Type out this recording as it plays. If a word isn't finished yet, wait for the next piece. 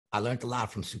I learned a lot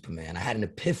from Superman. I had an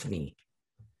epiphany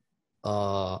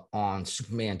on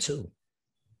Superman 2. Okay.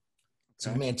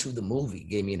 Superman 2, the movie,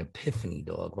 gave me an epiphany,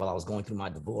 dog, while I was going through my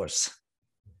divorce.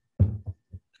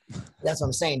 That's what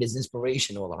I'm saying. There's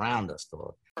inspiration all around us,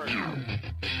 dog. All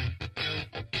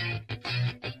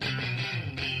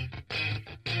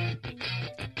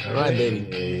right,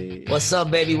 baby. What's up,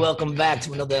 baby? Welcome back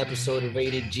to another episode of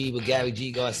Rated G with Gary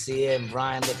G. Garcia and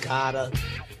Brian Licata.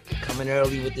 Coming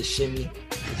early with the shimmy.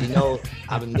 You know,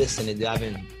 I've been missing it. I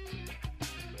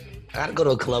gotta go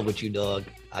to a club with you, dog.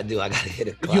 I do. I gotta hit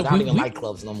a club. I don't even like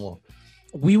clubs no more.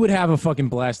 We would have a fucking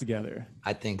blast together.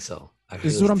 I think so.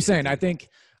 This is what I'm saying. I think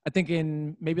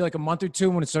in maybe like a month or two,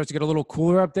 when it starts to get a little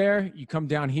cooler up there, you come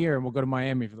down here and we'll go to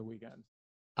Miami for the weekend.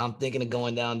 I'm thinking of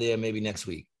going down there maybe next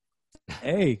week.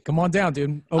 Hey, come on down,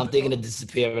 dude. I'm thinking of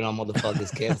disappearing on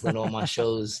motherfuckers, canceling all my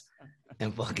shows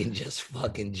and just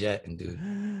jetting, dude.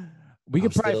 I'm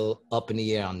still up in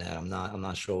the air on that. I'm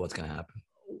not sure what's gonna happen.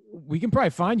 We can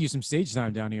probably find you some stage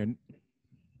time down here.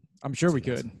 I'm sure we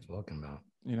could. That's what I'm talking about.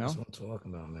 You know? That's what I'm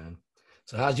talking about, man.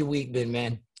 So how's your week been,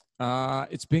 man?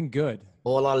 It's been good.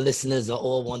 All our listeners are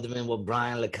all wondering what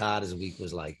Brian Licata's week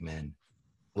was like, man.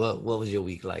 What was your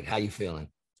week like? How you feeling?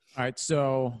 All right,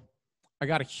 so I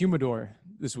got a humidor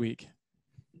this week.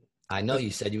 I know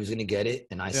you said you was going to get it,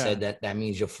 and I said that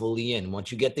means you're fully in.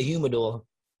 Once you get the humidor,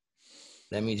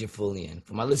 that means you're fully in.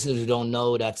 For my listeners who don't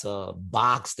know, that's a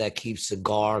box that keeps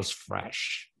cigars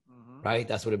fresh, right?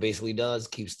 That's what it basically does.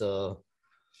 Keeps the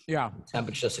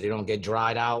temperature so they don't get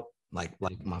dried out like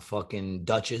my fucking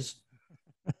Dutches.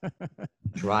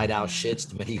 Dried out shits.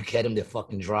 The minute you get them, they're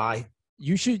fucking dry.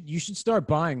 You should start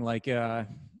buying like the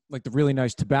really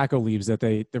nice tobacco leaves that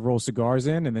they roll cigars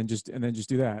in, and then just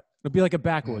do that. It'll be like a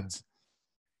backwoods.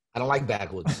 I don't like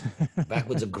backwoods.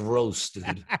 Backwoods are gross,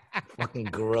 dude. Fucking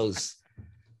gross.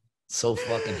 So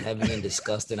fucking heavy and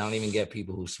disgusting. I don't even get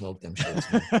people who smoke them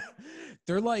shits.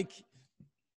 They're like,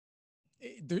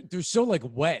 they're so like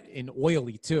wet and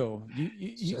oily too.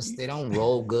 They don't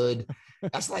roll good.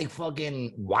 That's like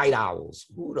fucking White Owls.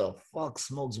 Who the fuck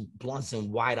smokes blunts and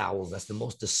White Owls? That's the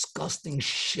most disgusting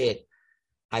shit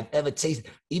I've ever tasted.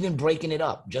 Even breaking it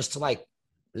up, just to like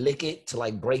lick it, to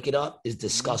like break it up is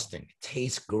disgusting. It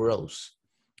tastes gross.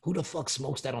 Who the fuck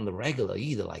smokes that on the regular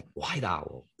either? Like White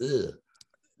Owl. Ugh.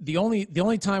 The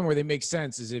only time where they make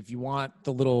sense is if you want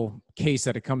the little case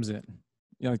that it comes in.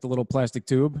 You know, like the little plastic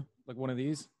tube, like one of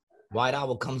these. White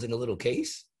Owl comes in a little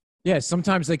case? Yeah,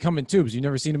 sometimes they come in tubes. You've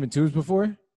never seen them in tubes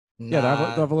before? Nah. Yeah,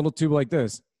 they'll have a little tube like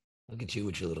this. Look at you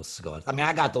with your little cigars. I mean,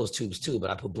 I got those tubes too,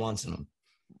 but I put blunts in them.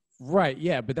 Right,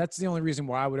 yeah, but that's the only reason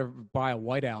why I would ever buy a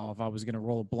White Owl if I was going to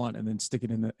roll a blunt and then stick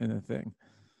it in the thing.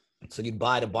 So you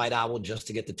buy the White Owl just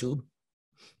to get the tube?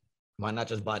 Why not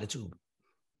just buy the tube?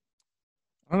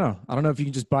 I don't know if you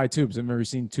can just buy tubes. I've never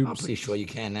seen tubes. I'm pretty sure you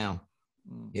can now.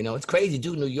 You know, it's crazy,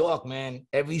 dude. New York, man,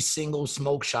 every single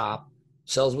smoke shop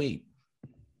sells weed.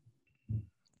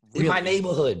 Really? In my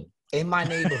neighborhood,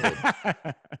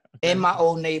 in my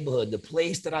old neighborhood, the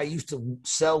place that I used to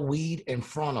sell weed in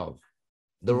front of,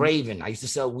 the Raven, I used to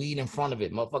sell weed in front of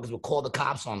it. Motherfuckers would call the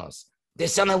cops on us. They're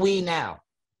selling weed now.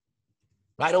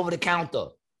 Right over the counter.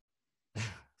 It's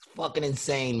fucking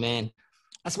insane, man.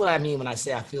 That's what I mean when I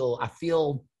say I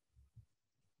feel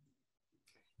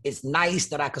it's nice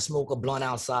that I could smoke a blunt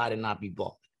outside and not be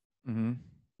bothered. Mm-hmm.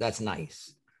 That's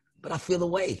nice. But I feel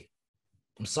away.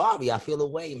 I'm sorry, I feel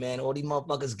away, man. All these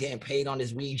motherfuckers getting paid on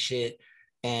this weed shit.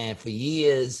 And for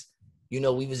years, you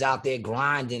know, we was out there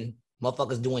grinding,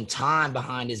 motherfuckers doing time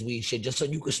behind this weed shit just so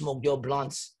you could smoke your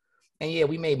blunts. And yeah,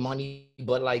 we made money,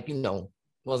 but like, you know,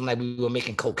 it wasn't like we were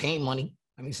making cocaine money.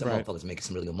 I mean, some motherfuckers making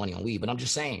some really good money on weed, but I'm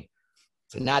just saying.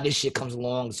 So now this shit comes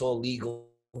along, it's all legal,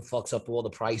 fucks up all the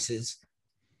prices.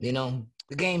 You know,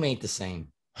 the game ain't the same.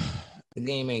 The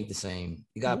game ain't the same.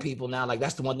 You got people now, like,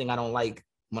 that's the one thing I don't like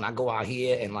when I go out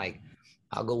here and, like,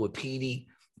 I'll go with Petey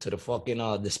to the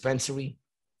fucking dispensary,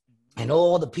 and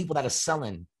all the people that are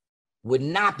selling would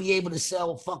not be able to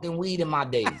sell fucking weed in my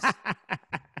days.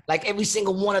 Like, every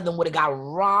single one of them would have got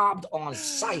robbed on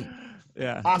sight.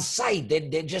 Yeah. On sight.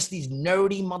 They're just these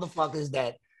nerdy motherfuckers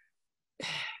that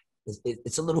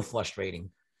it's a little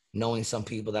frustrating knowing some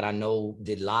people that I know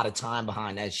did a lot of time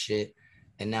behind that shit.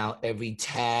 And now every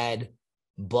Tad,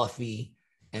 Buffy,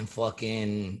 and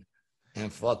fucking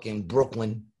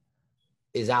Brooklyn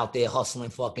is out there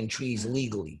hustling fucking trees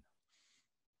legally.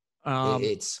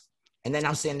 And then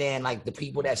I'm sitting there and like the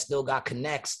people that still got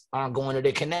connects aren't going to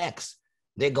their connects.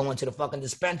 They're going to the fucking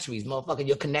dispensaries. Motherfucker,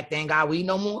 your connect ain't got weed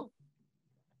no more.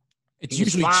 It's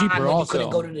usually cheaper also. You couldn't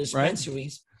go to the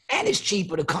dispensaries. Right? And it's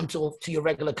cheaper to come to your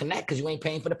regular connect because you ain't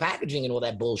paying for the packaging and all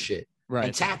that bullshit. Right.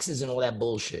 And taxes and all that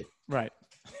bullshit. Right.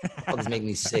 Fuckers make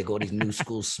me sick. All these new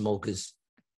school smokers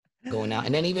going out.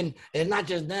 And then and not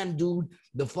just them, dude,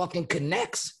 the fucking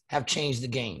connects have changed the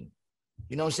game.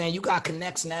 You know what I'm saying? You got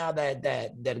connects now that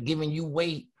are giving you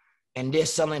weight and they're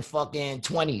selling fucking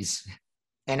 20s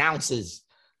and ounces.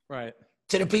 Right.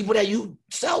 To the people that you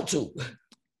sell to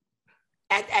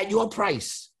at your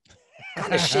price. What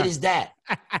kind of shit is that?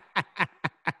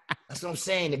 That's what I'm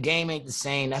saying. The game ain't the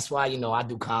same. That's why, I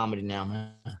do comedy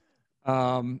now,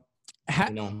 man.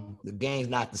 The game's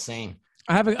not the same.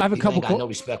 I have a couple. Ain't got no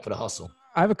respect for the hustle.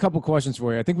 I have a couple questions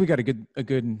for you. I think we got a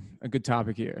good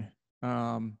topic here.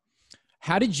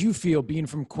 How did you feel being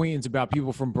from Queens about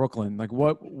people from Brooklyn? Like,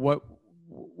 what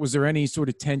was there any sort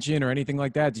of tension or anything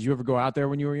like that? Did you ever go out there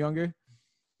when you were younger?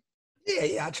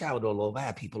 Yeah. I traveled all over. I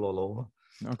had people all over.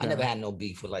 Okay. I never had no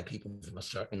beef with like people from a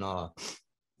certain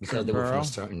because they were from a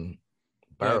certain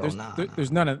borough.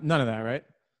 There's none of that, right?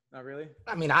 Not really.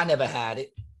 I mean, I never had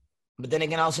it, but then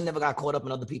again, I also never got caught up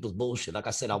in other people's bullshit. Like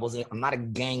I said, I'm not a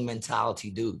gang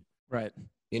mentality dude. Right.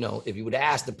 If you would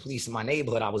ask the police in my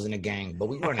neighborhood, I was in a gang, but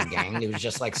we weren't a gang. It was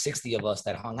just like 60 of us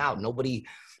that hung out. Nobody,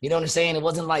 you know what I'm saying? It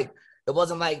wasn't like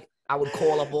I would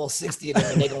call up all 60 of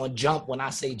them and they're going to jump when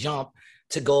I say jump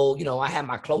to go, I had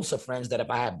my closer friends that if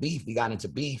I had beef, we got into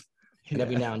beef. And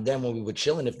every now and then when we were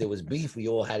chilling, if there was beef, we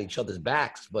all had each other's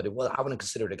backs, but I wouldn't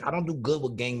consider it. I don't do good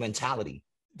with gang mentality.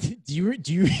 Do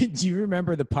you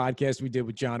remember the podcast we did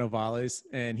with John Ovales,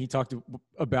 and he talked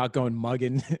about going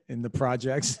mugging in the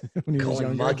projects when he was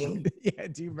younger? Mugging? Yeah.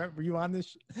 Do you remember? Were you on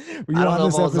this? I don't know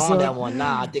if I was on that one.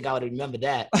 Nah, I think I would remember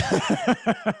that.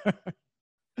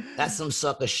 That's some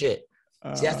sucker shit.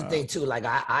 See, that's the thing too. Like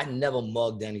I never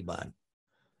mugged anybody.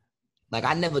 Like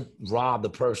I never robbed a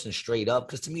person straight up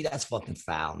because to me that's fucking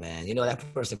foul, man.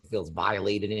 That person feels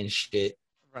violated and shit.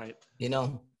 Right.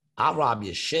 I'll rob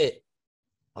your shit.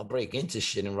 I'll break into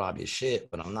shit and rob your shit,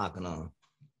 but I'm not gonna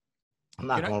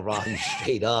rob you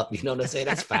straight up. You know what I'm saying?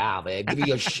 That's foul, man. Give me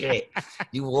your shit.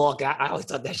 You walk out. I always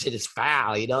thought that shit is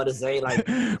foul. You know what I'm saying? Like,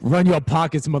 run your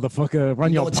pockets, motherfucker.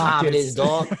 Run your pockets. What time it is,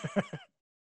 dog?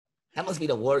 That must be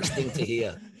the worst thing to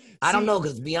hear. I don't know,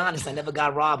 because to be honest, I never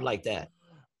got robbed like that.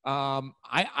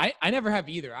 I never have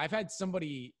either. I've had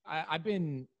somebody. I've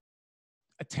been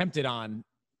attempted on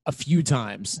a few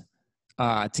times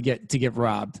to get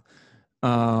robbed.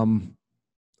 But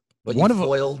one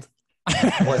foiled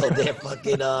their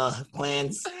fucking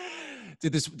plans.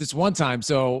 Did this one time.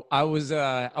 So I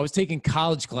was taking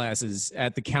college classes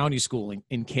at the county school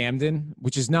in Camden,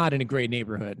 which is not in a great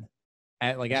neighborhood.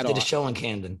 At all. Did a show in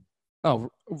Camden.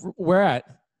 Oh, where at?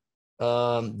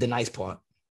 The nice part.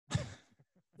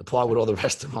 The part with all the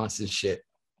restaurants and shit.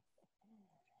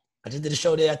 I just did a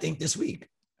show there, I think, this week.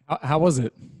 How was it?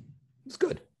 It was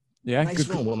good. Yeah, nice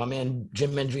room with my man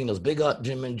Jim Mendrinos. Big up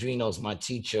Jim Mendrinos, my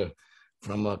teacher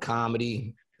from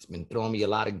comedy. He's been throwing me a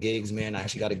lot of gigs, man. I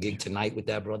actually got a gig tonight with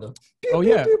that brother.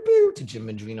 Yeah. To Jim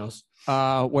Mendrinos.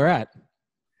 Where at?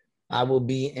 I will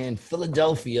be in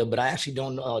Philadelphia, but I actually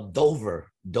don't know. Dover,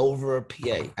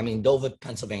 PA. I mean, Dover,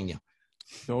 Pennsylvania.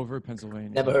 Dover, Pennsylvania.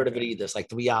 Never heard of it either. It's like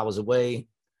 3 hours away.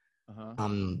 Uh-huh.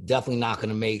 I'm definitely not going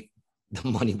to make the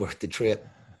money worth the trip.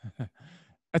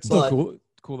 That's still cool.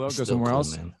 Cool though. Go somewhere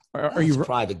else. Man. Are you It's a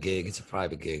private gig. It's a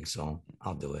private gig, so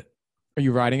I'll do it. Are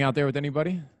you riding out there with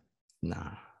anybody?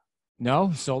 Nah.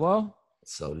 No? Solo?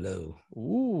 Solo.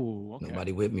 Ooh. Okay.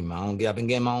 Nobody with me, man. I've been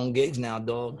getting my own gigs now,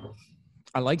 dog.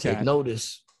 I like that.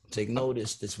 Take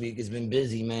notice. This week has been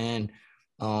busy, man.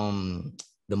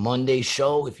 The Monday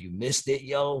show, if you missed it,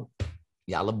 y'all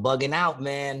are bugging out,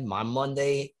 man. My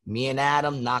Monday, me and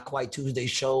Adam, Not Quite Tuesday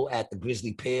show at the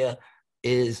Grizzly Pear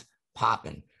is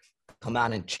popping. Come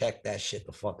out and check that shit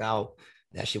the fuck out.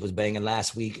 That shit was banging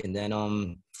last week. And then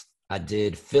I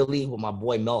did Philly with my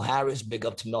boy Mel Harris. Big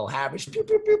up to Mel Harris. Pew,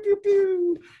 pew, pew, pew,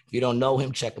 pew. If you don't know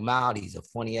him, check him out. He's a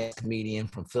funny ass comedian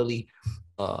from Philly.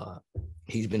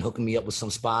 He's been hooking me up with some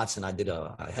spots, and I did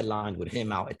a headline with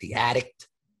him out at the Attic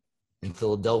in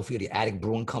Philadelphia, the Attic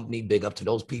Brewing Company. Big up to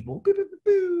those people. Pew, pew, pew,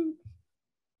 pew.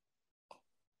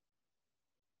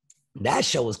 That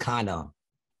show was kind of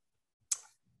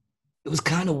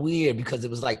weird because it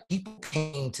was like people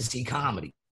came to see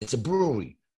comedy. It's a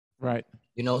brewery. Right.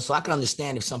 So I can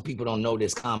understand if some people don't know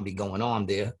there's comedy going on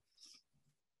there.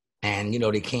 And,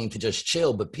 they came to just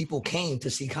chill, but people came to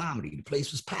see comedy. The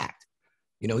place was packed.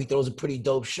 He throws a pretty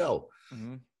dope show.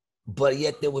 Mm-hmm. But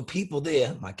yet there were people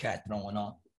there. My cat throwing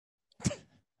up.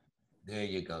 There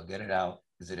you go. Get it out.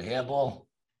 Is it a hairball?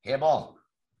 Hairball.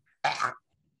 Ah.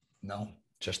 No,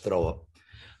 just throw up.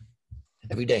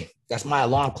 Every day. That's my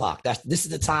alarm clock. This is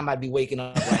the time I'd be waking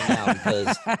up right now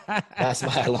because that's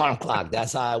my alarm clock.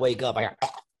 That's how I wake up.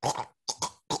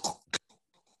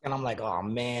 And I'm like, oh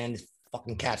man, this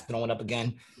fucking cat's throwing up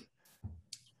again.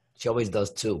 She always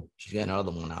does too. She's getting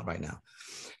another one out right now.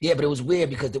 Yeah, but it was weird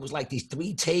because there was like these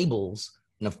 3 tables,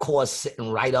 and of course,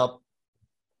 sitting right up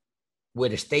where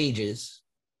the stage is.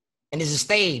 And there's a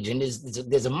stage, and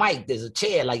there's a mic, there's a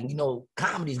chair, like, you know,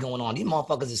 comedy's going on. These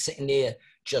motherfuckers are sitting there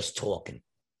just talking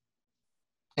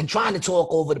and trying to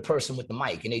talk over the person with the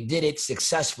mic. And they did it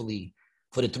successfully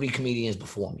for the 3 comedians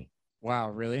before me.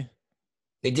 Wow, really?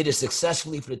 They did it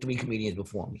successfully for the 3 comedians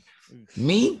before me.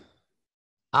 Me,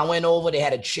 I went over, they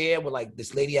had a chair with like,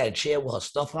 this lady had a chair with her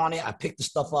stuff on it. I picked the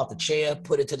stuff off the chair,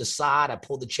 put it to the side. I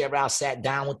pulled the chair out, sat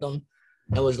down with them.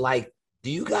 And it was like, do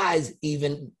you guys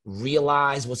even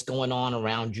realize what's going on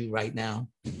around you right now?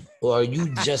 Or are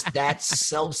you just that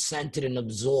self-centered and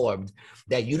absorbed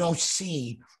that you don't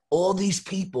see all these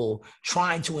people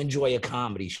trying to enjoy a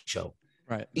comedy show?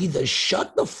 Right. Either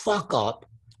shut the fuck up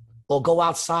or go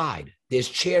outside. There's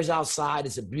chairs outside.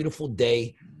 It's a beautiful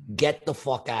day. Get the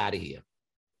fuck out of here.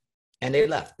 And they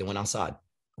left. They went outside.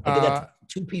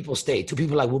 2 people stayed. 2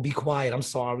 people like, we'll be quiet. I'm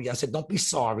sorry. I said, don't be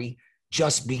sorry.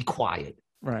 Just be quiet.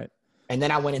 Right. And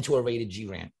then I went into a rated G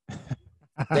rant.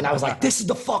 Then I was like, this is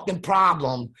the fucking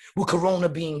problem with Corona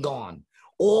being gone.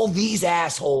 All these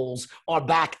assholes are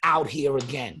back out here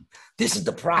again. This is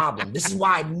the problem. This is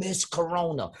why I miss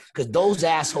Corona, because those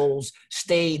assholes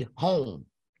stayed home.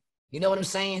 You know what I'm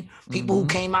saying? People who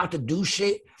came out to do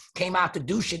shit,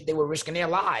 they were risking their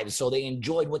lives. So they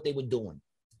enjoyed what they were doing.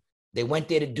 They went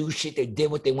there to do shit. They did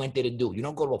what they went there to do. You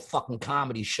don't go to a fucking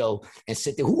comedy show and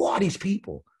sit there. Who are these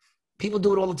people? People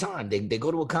do it all the time. They go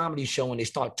to a comedy show and they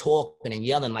start talking and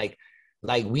yelling like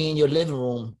we in your living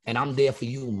room and I'm there for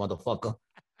you, motherfucker.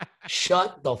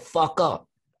 Shut the fuck up.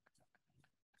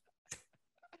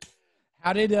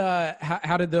 How did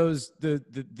those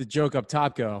the joke up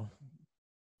top go?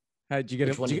 How did you get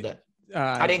it?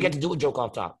 I didn't get to do a joke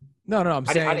off top. No.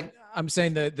 I'm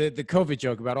saying the COVID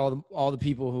joke about all the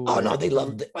people who. Oh no, they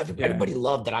loved it. Everybody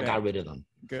loved that I got rid of them.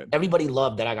 Good. Everybody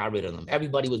loved that I got rid of them.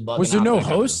 Everybody was bugging. Was there no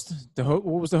host? What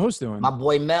was the host doing? My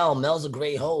boy Mel. Mel's a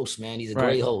great host, man. He's a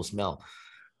great host, Mel.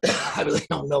 I really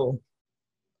don't know.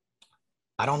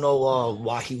 I don't know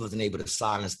why he wasn't able to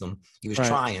silence them. He was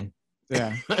trying.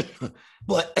 Yeah.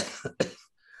 But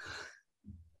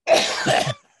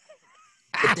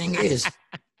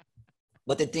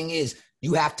the thing is,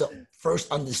 you have to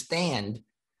first understand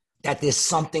that there's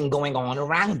something going on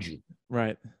around you.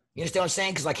 Right. You understand what I'm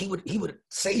saying? Because like he would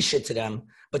say shit to them,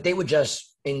 but they were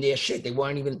just in their shit. They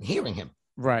weren't even hearing him.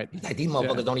 Right. Like these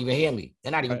motherfuckers don't even hear me.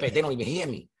 They're not even paid. They don't even hear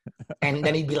me. And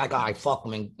then he'd be like, all right, fuck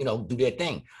them and, do their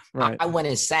thing. Right. I went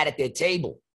and sat at their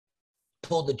table,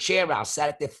 pulled the chair out, sat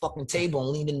at their fucking table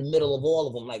and leaned in the middle of all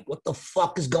of them. Like, what the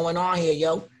fuck is going on here,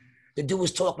 yo? The dude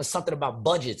was talking something about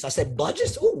budgets. I said,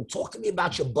 budgets? Ooh, talk to me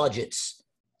about your budgets.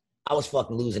 I was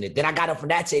fucking losing it. Then I got up from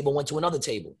that table, went to another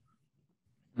table.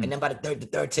 And then by the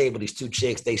third table, these 2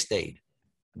 chicks, they stayed.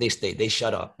 They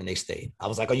shut up and they stayed. I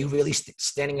was like, are you really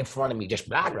standing in front of me just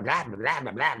blah, blah, blah, blah,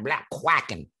 blah, blah, blah,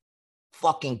 quacking,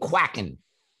 fucking quacking.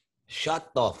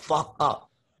 Shut the fuck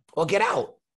up or get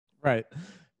out. Right.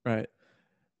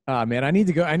 Man, I need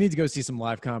to go see some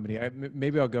live comedy.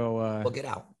 Maybe I'll go. Or get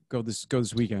out. Go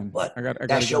this weekend. But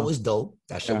that show was dope.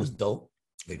 That show was dope.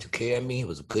 They took care of me. It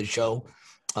was a good show.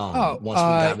 Once we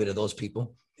got rid of those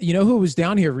people. You know who was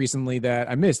down here recently that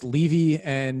I missed? Levy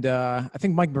and I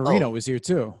think Mike Marino was here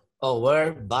too. Oh,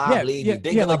 word? Bob Levy.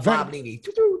 Big up Bob Levy.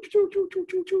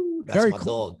 That's my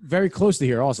dog. Very close to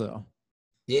here also.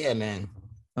 Yeah, man.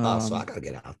 So I got to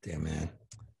get out there, man.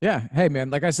 Yeah. Hey, man,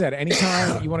 like I said,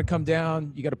 anytime you want to come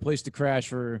down, you got a place to crash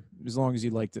for as long as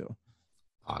you'd like to.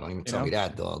 Oh, don't even tell me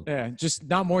that, dog. Yeah, just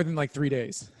not more than like 3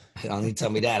 days. Don't even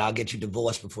tell me that. I'll get you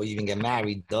divorced before you even get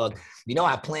married, dog.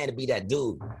 I plan to be that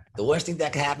dude. The worst thing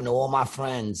that can happen to all my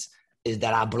friends is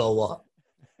that I blow up.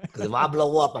 Because if I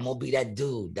blow up, I'm going to be that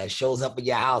dude that shows up at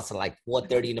your house at like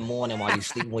 4:30 in the morning while you're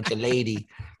sleeping with your lady,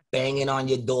 banging on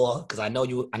your door. Because I know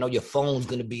your phone's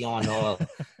going to be on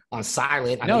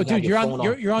silent. No, dude, you're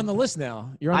on the list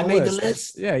now. I made the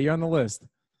list? Yeah, you're on the list.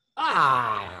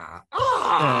 Yeah,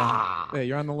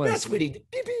 you're on the list. That's pretty.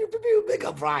 Big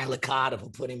up Brian Licata for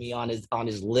putting me on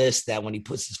his list. That when he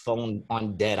puts his phone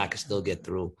on dead, I can still get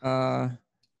through.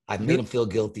 I've made him feel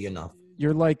guilty enough.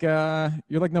 You're like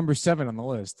number 7 on the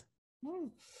list.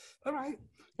 All right.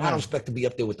 I don't expect to be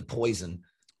up there with the poison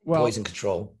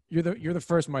control. You're the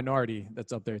first minority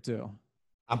that's up there too.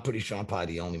 I'm pretty sure I'm probably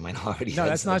the only minority. No,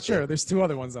 that's not true. There's 2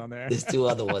 other ones on there. There's 2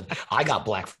 other ones. I got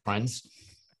black friends.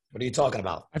 What are you talking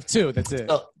about? I have 2. That's it.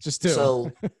 Just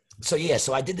 2.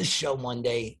 So I did the show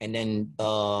Monday, and then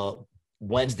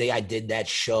Wednesday I did that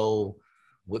show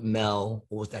with Mel.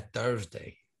 What was that?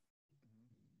 Thursday.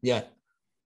 Yeah.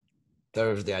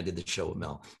 Thursday, I did the show with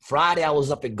Mel. Friday, I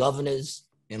was up at Governor's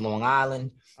in Long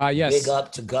Island. Yes. Big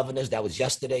up to Governor's. That was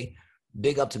yesterday.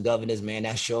 Big up to Governor's, man.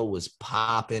 That show was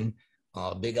popping.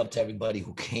 Big up to everybody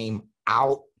who came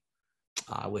out.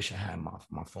 I wish I had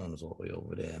my phone is all the way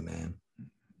over there, man.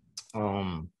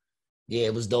 Yeah,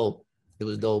 it was dope. It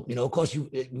was dope. You know, of course,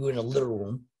 we were in a little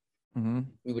room. Mm-hmm.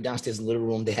 We were downstairs in the little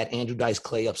room. They had Andrew Dice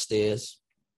Clay upstairs.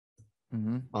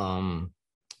 Mm-hmm.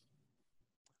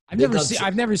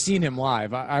 I've never seen him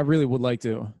live. I really would like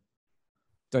to.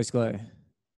 Dice Clay.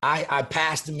 I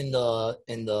passed him in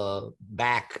the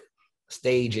back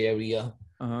stage area.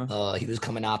 Uh-huh. He was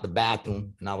coming out the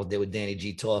bathroom, and I was there with Danny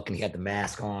G talking. He had the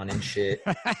mask on and shit.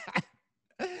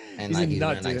 And he's like, a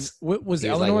nut, dude. Was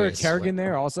Eleanor Kerrigan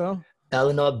there also?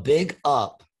 Eleanor, big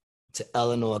up to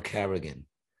Eleanor Kerrigan.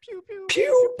 Pew, pew,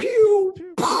 pew, pew,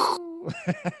 pew,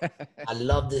 pew. I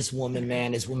love this woman,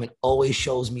 man. This woman always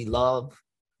shows me love.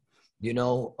 You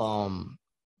know,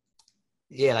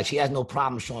 yeah, like she has no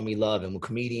problem showing me love. And with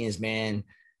comedians, man,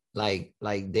 like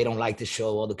they don't like to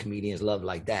show all the comedians love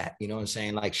like that. You know what I'm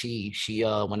saying? Like she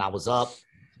when I was up,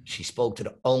 she spoke to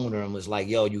the owner and was like,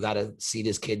 yo, you got to see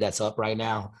this kid that's up right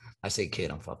now. I say kid,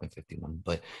 I'm fucking 51,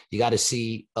 but you got to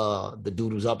see the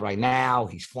dude who's up right now.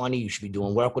 He's funny. You should be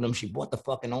doing work with him. She brought the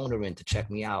fucking owner in to check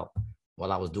me out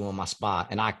while I was doing my spot.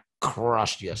 And I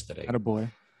crushed yesterday. Attaboy.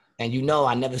 And you know,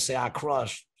 I never say I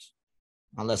crushed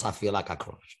unless I feel like I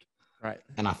crushed. Right.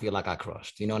 And I feel like I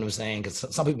crushed. You know what I'm saying?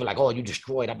 Because some people are like, oh, you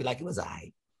destroyed. I'd be like, it was all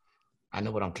right. I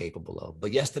know what I'm capable of.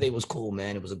 But yesterday was cool,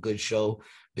 man. It was a good show.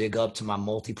 Big up to my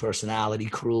multi-personality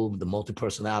crew. The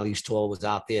multi-personalities tour was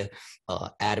out there.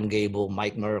 Adam Gable,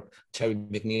 Mike Merck, Terry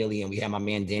McNeely, and we had my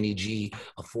man Danny G,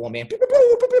 a 4-man.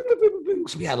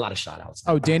 So we had a lot of shout-outs.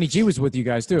 Oh, Danny G was with you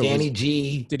guys too. Danny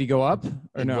G. Did he go up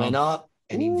or no? He went up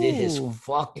and he did his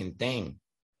fucking thing.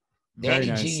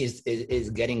 Danny G is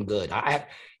getting good.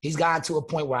 He's gotten to a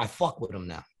point where I fuck with him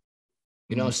now.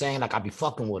 You know what I'm saying? Like I be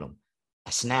fucking with him. I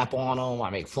snap on him. I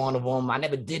make fun of him. I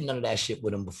never did none of that shit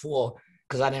with him before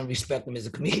because I didn't respect him as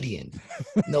a comedian.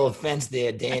 No offense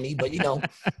there, Danny, but you know,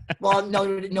 well, no,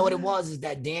 what it was is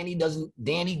that Danny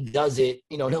does it,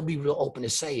 you know, he'll be real open to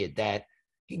say it, that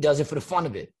he does it for the fun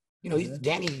of it. You know,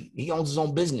 Danny, he owns his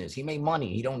own business. He made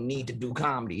money. He don't need to do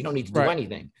comedy. He don't need to do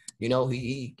anything. You know,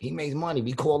 he makes money.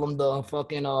 We call him the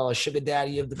fucking sugar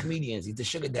daddy of the comedians. He's the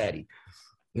sugar daddy.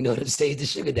 You know, the stage the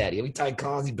sugar daddy. Every time he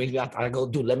comes, he brings me out. I go,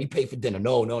 dude, let me pay for dinner.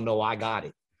 No, I got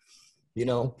it. You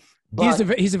know, but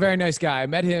he's a very nice guy. I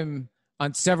met him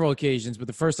on several occasions, but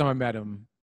the first time I met him,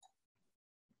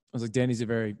 I was like, Danny's a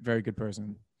very, very good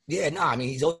person. Yeah, no, I mean,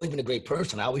 he's always been a great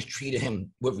person. I always treated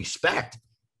him with respect,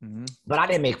 but I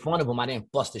didn't make fun of him. I didn't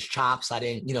bust his chops. I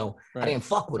didn't, you know, I didn't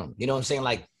fuck with him. You know what I'm saying?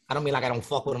 Like, I don't mean like I don't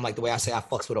fuck with him like the way I say I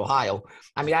fucks with Ohio.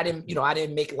 I mean, I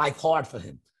didn't make life hard for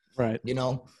him. Right. You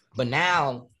know, but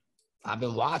now I've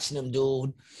been watching him,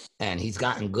 dude, and he's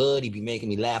gotten good. He be making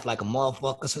me laugh like a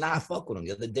motherfucker. So now I fuck with him.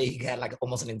 The other day he had like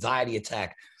almost an anxiety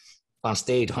attack on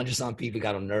stage. 100-some people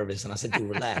got him nervous. And I said, dude,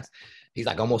 relax. He's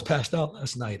like, almost passed out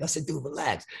last night. I said, dude,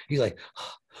 relax. He's like,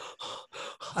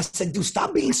 I said, dude,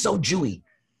 stop being so Jewy.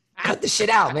 Cut the shit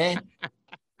out, man.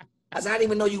 I said, I didn't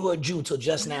even know you were a Jew until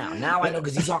just now. Now I know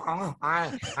because he's like,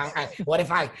 what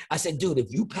if I said, dude,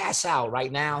 if you pass out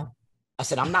right now, I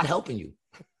said, I'm not helping you.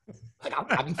 Like,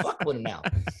 I be fucking with him now.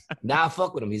 Now I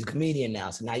fuck with him. He's a comedian now.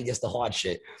 So now he gets the hard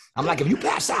shit. I'm like, if you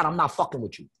pass out, I'm not fucking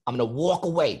with you. I'm going to walk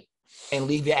away and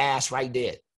leave your ass right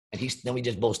there. And then we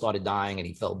just both started dying and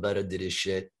he felt better, did his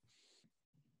shit.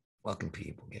 Fucking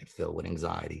people get filled with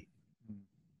anxiety.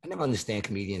 I never understand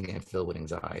comedians getting filled with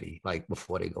anxiety, like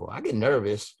before they go. I get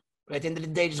nervous, but at the end of the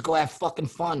day, just go have fucking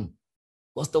fun.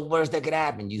 What's the worst that could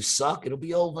happen? You suck. It'll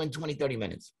be over in 20, 30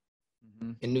 minutes.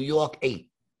 In New York, 8.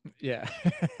 Yeah.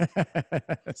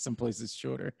 Some places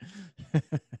shorter.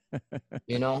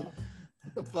 You know,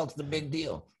 what the fuck's the big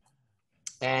deal?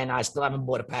 And I still haven't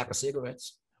bought a pack of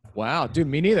cigarettes. Wow, dude,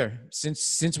 me neither.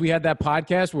 Since we had that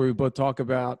podcast where we both talk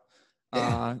about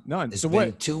none. It's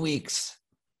been 2 weeks.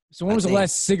 So when was the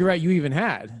last cigarette you even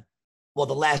had? Well,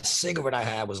 the last cigarette I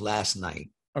had was last night.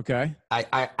 Okay.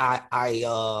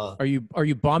 Are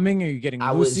you bumming? Are you getting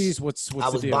loosies? What's the deal? I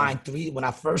was buying 3 when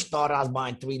I first started. I was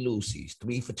buying 3 loosies,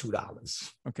 3 for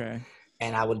 $2. Okay.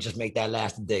 And I would just make that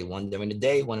last a day. One during the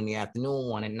day, one in the afternoon,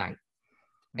 one at night.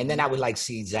 And then I would like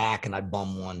see Zach and I'd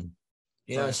bum one.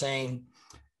 You know what I'm saying?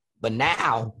 But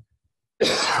now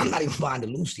I'm not even buying the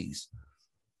loosies.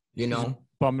 You know,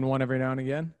 bumming one every now and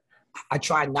again. I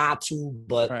try not to,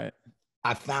 but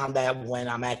I found that when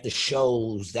I'm at the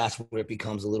shows, that's where it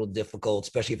becomes a little difficult,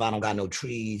 especially if I don't got no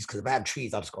trees. Because if I have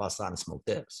trees, I'll just go outside and smoke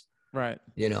this. Right.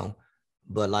 You know,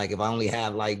 But like, if I only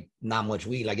have like not much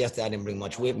weed, like yesterday I didn't bring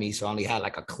much with me, so I only had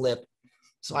like a clip.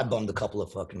 So I bummed a couple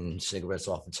of fucking cigarettes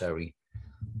off of Terry.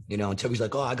 You know, and Terry's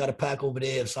like, oh, I got a pack over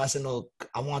there. So I said, no,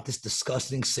 I want this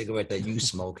disgusting cigarette that you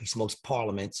smoke. He smokes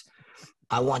Parliaments.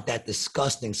 I want that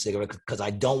disgusting cigarette because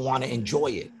I don't want to enjoy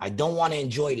it. I don't want to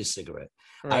enjoy the cigarette.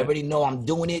 Right. I already know I'm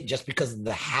doing it just because of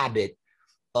the habit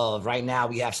of right now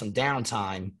we have some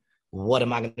downtime. What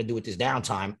am I going to do with this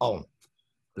downtime? Oh,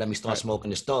 let me start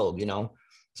smoking the stove, you know?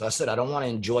 So I said, I don't want to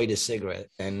enjoy this cigarette.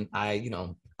 And I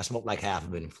smoke like half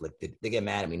of it and flipped it. They get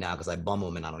mad at me now because I bum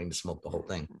them and I don't even smoke the whole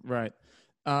thing. Right.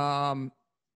 All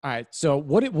right. So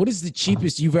what is the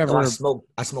cheapest you've ever? So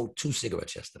I smoked 2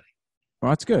 cigarettes yesterday.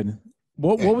 Well, that's good.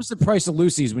 What was the price of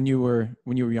Lucy's when you were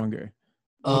younger?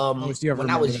 When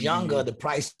I was younger, the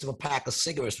price of a pack of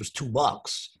cigarettes was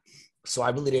 $2. So I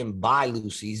really didn't buy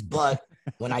Lucy's, but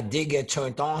when I did get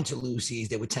turned on to Lucy's,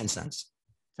 they were 10 cents.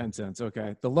 10 cents.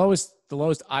 Okay. The lowest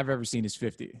I've ever seen is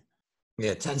 50.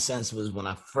 Yeah. 10 cents was when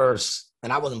I first,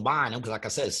 and I wasn't buying them because like I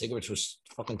said, cigarettes was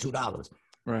fucking $2.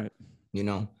 Right. You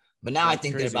know, but now I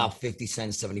think they're about 50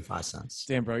 cents, 75 cents.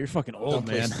 Damn, bro. You're fucking old,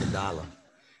 man. $1.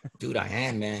 Dude, I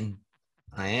am, man.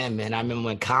 I remember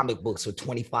when comic books were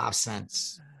 25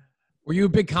 cents. Were you a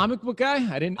big comic book guy?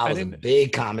 I was a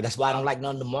big comic. That's why I don't like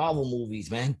none of the Marvel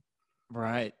movies, man.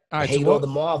 Right. I hate all the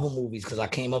Marvel movies because I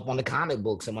came up on the comic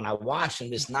books, and when I watch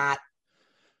them, it's not.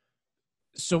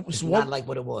 It's not like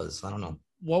what it was. I don't know.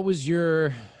 What was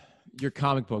your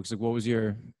comic books? Like, what was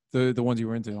the ones you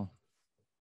were into?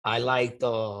 I liked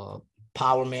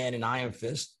Power Man and Iron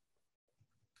Fist.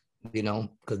 You know,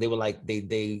 because they were like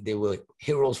they were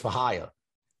heroes for hire.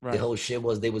 Right. The whole shit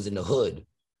was they was in the hood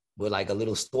with like a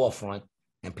little storefront,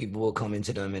 and people would come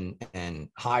into them and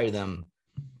hire them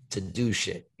to do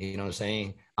shit. You know what I'm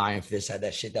saying? Iron Fist had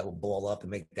that shit that would ball up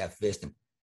and make that fist and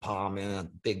palm in a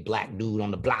big black dude on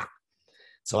the block.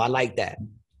 So I like that.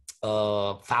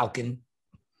 Falcon.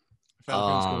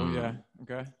 Falcon's cool, yeah.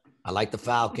 Okay. I like the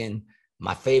Falcon.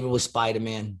 My favorite was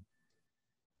Spider-Man.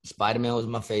 Spider-Man was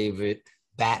my favorite.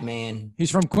 Batman.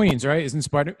 He's from Queens, right? Isn't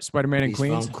Spider-Man in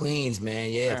Queens? He's from Queens,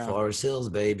 man. Yeah, Forest Hills,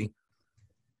 baby.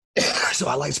 So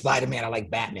I like Spider-Man. I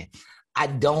like Batman.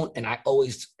 I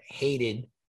always hated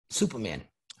Superman.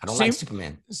 I don't like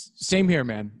Superman. Same here,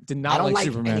 man. Did not like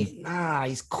Superman.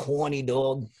 He's corny,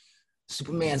 dog.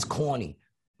 Superman's corny.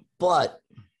 But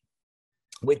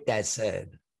with that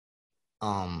said,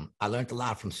 I learned a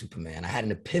lot from Superman. I had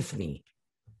an epiphany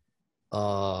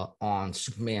on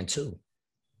Superman 2.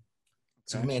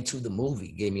 Okay. Superman 2, the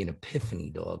movie, gave me an epiphany,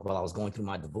 dog, while I was going through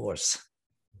my divorce.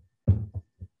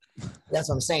 That's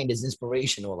what I'm saying. There's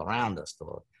inspiration all around us,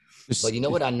 dog. But you know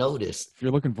what I noticed? If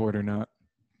you're looking for it or not.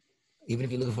 Even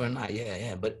if you're looking for it or not,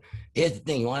 yeah. But here's the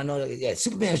thing. You want to know? Yeah,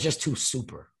 Superman is just too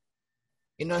super.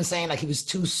 You know what I'm saying? Like, he was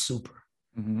too super.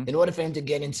 Mm-hmm. In order for him to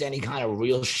get into any kind of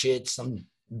real shit, some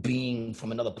being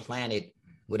from another planet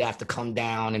would have to come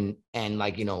down and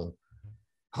like, you know,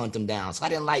 hunt him down. So I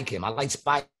didn't like him. I liked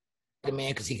Spider-Man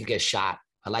because he could get shot.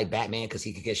 I like Batman because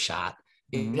he could get shot.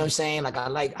 You know what I'm saying? Like, I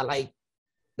like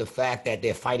the fact that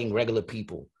they're fighting regular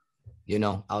people. You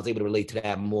know, I was able to relate to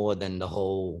that more than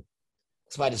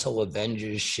despite this whole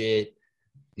Avengers shit.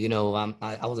 You know,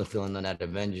 I wasn't feeling none of that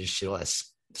Avengers shit, all that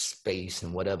space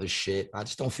and whatever shit. I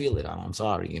just don't feel it. I'm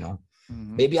sorry, you know.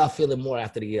 Mm-hmm. Maybe I'll feel it more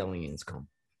after the aliens come.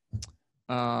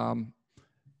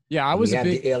 Yeah, I was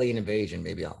the alien invasion.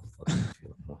 Maybe I'll fucking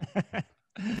feel it more.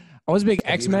 I was a big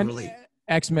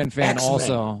X-Men fan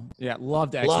also. Yeah,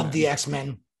 loved X-Men. Loved the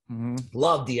X-Men. Mm-hmm.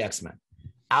 Loved the X-Men.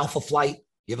 Alpha Flight.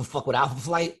 You ever fuck with Alpha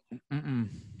Flight? Mm-mm.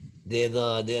 They're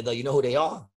the you know who they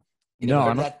are?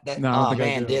 No,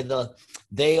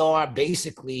 they are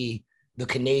basically the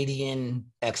Canadian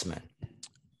X-Men.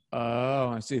 Oh,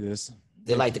 I see this.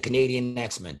 They're like the Canadian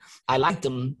X-Men. I liked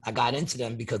them. I got into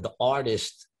them because the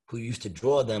artist who used to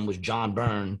draw them was John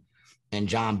Byrne. And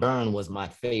John Byrne was my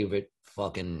favorite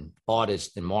fucking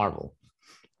artist in Marvel.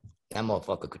 That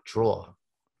motherfucker could draw.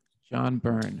 John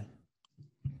Byrne.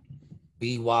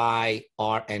 Byrne.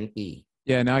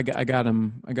 Yeah, no, I got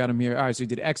him. I got him here. All right, so he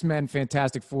did X-Men,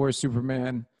 Fantastic Four,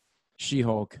 Superman,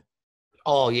 She-Hulk.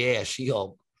 Oh yeah,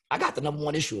 She-Hulk. I got the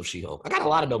 #1 issue of She-Hulk. I got a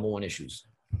lot of #1 issues.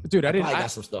 Dude, I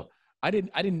got some stuff. I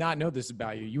did not know this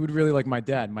about you. You would really like my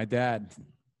dad. My dad,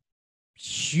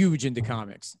 huge into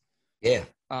comics. Yeah.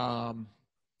 I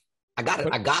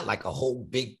got like a whole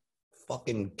big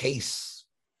fucking case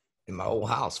in my old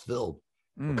house filled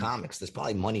with comics. There's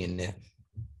probably money in there.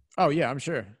 Oh yeah, I'm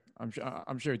sure. I'm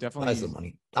sure. Definitely. Nice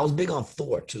money. I was big on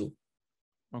Thor too.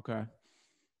 Okay.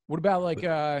 What about like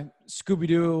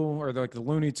Scooby-Doo or like the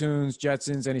Looney Tunes,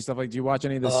 Jetsons, any stuff like? Do you watch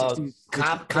any of the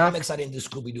 60s? Comics? I didn't do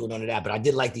Scooby-Doo, none of that, but I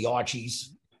did like the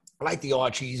Archies. I like the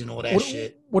Archies and all that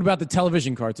shit. What about the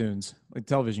television cartoons? Like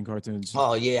television cartoons?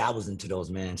 Oh yeah, I was into those,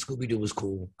 man. Scooby-Doo was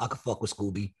cool. I could fuck with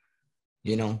Scooby.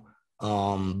 You know,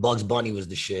 Bugs Bunny was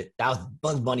the shit.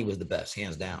 Bugs Bunny was the best,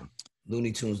 hands down.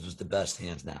 Looney Tunes was the best,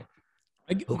 hands down.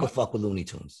 Who could fuck with Looney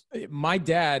Tunes? My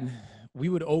dad, we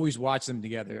would always watch them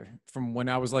together from when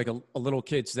I was like a little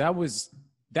kid. So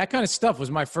that kind of stuff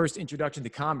was my first introduction to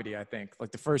comedy, I think.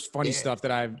 Like the first funny stuff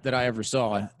that I ever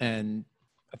saw. And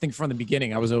I think from the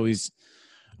beginning, I was always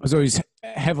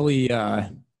heavily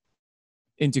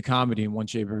into comedy in one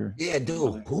shape or yeah,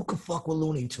 dude. Who could fuck with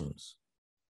Looney Tunes?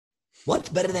 What's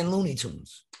better than Looney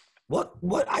Tunes?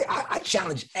 What I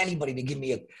challenge anybody to give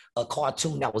me a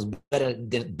cartoon that was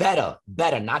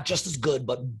better, not just as good,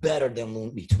 but better than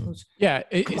Looney Tunes. Yeah,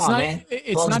 Come on, man.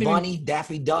 Bugs Bunny,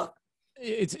 Daffy Duck.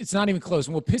 It's not even close.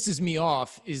 And what pisses me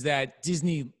off is that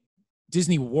Disney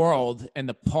World and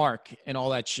the park and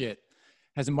all that shit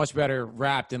has a much better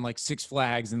rap than like Six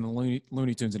Flags and the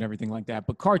Looney Tunes and everything like that.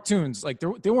 But cartoons, like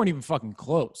they weren't even fucking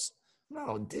close.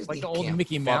 No, Disney like the old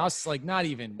Mickey Mouse, like not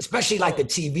even. Especially like the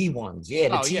TV ones. Yeah,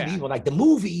 the TV one, like the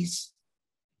movies.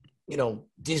 You know,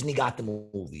 Disney got the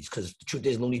movies because the truth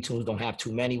is Looney Tunes don't have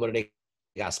too many. What are they?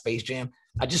 They got Space Jam.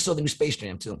 I just saw the new Space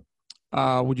Jam too.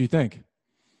 What'd you think?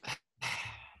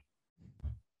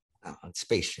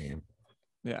 Space Jam.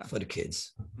 Yeah. For the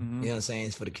kids. Mm-hmm. You know what I'm saying?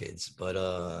 It's for the kids. But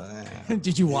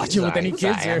did you watch it with any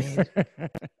kids?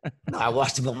 No, I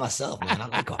watched it by myself, man.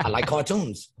 I like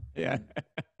cartoons. Yeah.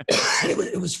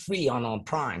 it was free on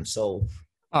Prime, so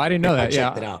I didn't know that. I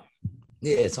checked it out.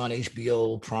 Yeah, it's on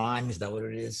HBO Prime. Is that what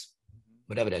it is?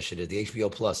 Whatever that shit is, the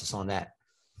HBO Plus. It's on that.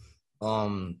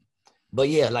 But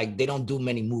yeah, like they don't do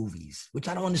many movies, which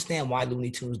I don't understand why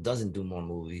Looney Tunes doesn't do more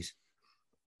movies.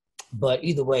 But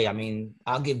either way, I mean,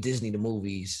 I'll give Disney the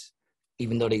movies,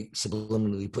 even though they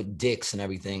subliminally put dicks and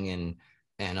everything,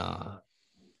 and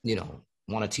you know,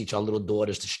 want to teach our little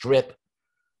daughters to strip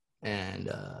and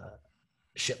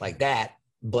shit like that.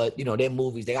 But you know, their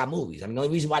movies, they got movies. I mean, the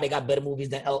only reason why they got better movies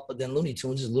than Looney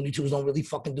Tunes is Looney Tunes don't really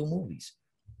fucking do movies.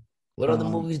 What other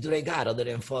movies do they got other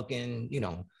than fucking, you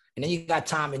know? And then you got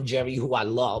Tom and Jerry, who I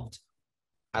loved.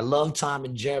 I love Tom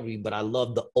and Jerry, but I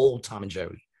love the old Tom and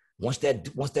Jerry. Once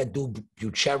that dude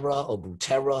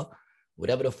Butera,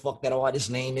 whatever the fuck that artist's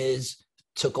name is,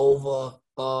 took over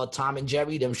Tom and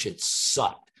Jerry, them shit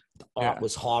sucked. The art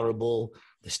was horrible.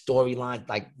 The storyline,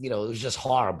 like, you know, it was just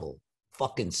horrible.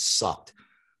 Fucking sucked.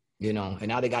 You know, and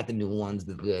now they got the new ones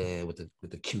with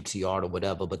the cutesy art or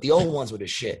whatever. But the old ones were the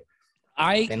shit.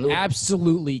 I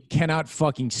absolutely cannot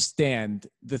fucking stand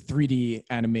the 3D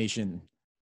animation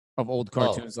of old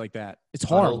cartoons like that. It's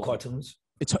horrible. Old cartoons.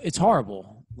 It's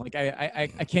horrible. Like I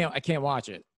can't watch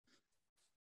it.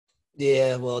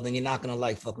 Yeah, well then you're not gonna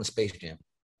like fucking Space Jam.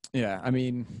 Yeah, I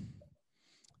mean,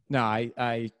 no,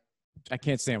 I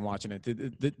can't stand watching it.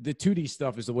 The 2D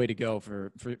stuff is the way to go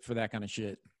for that kind of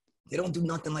shit. They don't do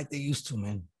nothing like they used to,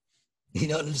 man. You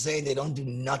know what I'm saying? They don't do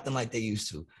nothing like they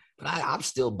used to. But I'm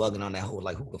still bugging on that whole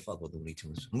like who can fuck with Looney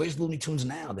Tunes? Where's Looney Tunes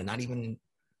now? They're not even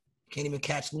can't even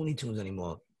catch Looney Tunes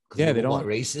anymore. Yeah, they don't.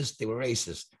 Racist? They were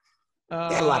racist. They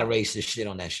had a lot of racist shit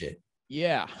on that shit.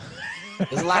 Yeah.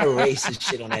 There's a lot of racist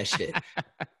shit on that shit.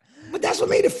 But that's what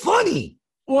made it funny.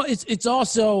 Well, it's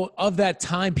also of that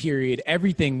time period,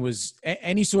 everything was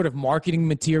any sort of marketing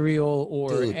material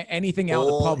or anything out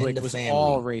in the public was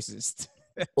all racist.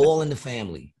 All in the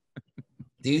Family.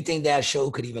 Do you think that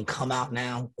show could even come out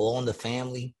now? All in the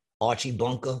Family? Archie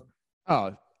Bunker?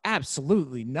 Oh,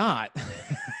 absolutely not.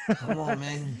 Come on,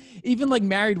 man. Even like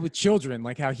Married with Children,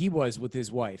 like how he was with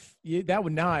his wife. That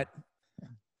would not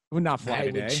fly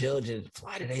Married today. With Children,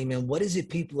 fly today, man. What is it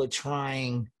people are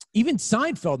trying? Even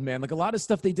Seinfeld, man. Like a lot of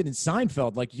stuff they did in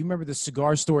Seinfeld. Like you remember the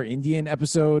Cigar Store Indian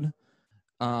episode?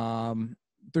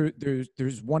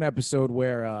 There's one episode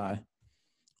where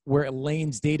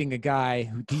Elaine's dating a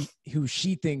guy who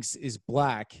she thinks is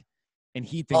black, and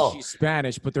he thinks she's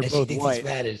Spanish, but they're both white.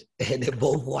 Spanish, and they're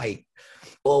both white.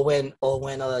 Or when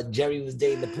Jerry was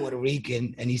dating the Puerto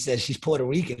Rican, and he says she's Puerto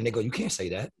Rican, and they go, "You can't say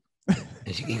that."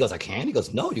 And he goes, "I can." He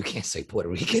goes, "No, you can't say Puerto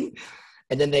Rican."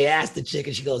 And then they asked the chick,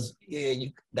 and she goes, "Yeah,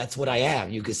 that's what I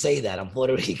am. You could say that. I'm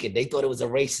Puerto Rican." They thought it was a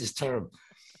racist term.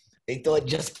 They thought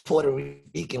just Puerto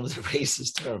Rican was a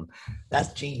racist term.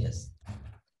 That's genius.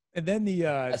 And then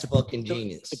that's fucking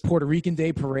genius. The Puerto Rican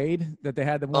Day parade that they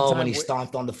had the one time. Oh, when he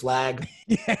stomped on the flag.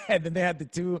 Yeah, and then they had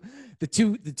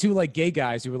the two like gay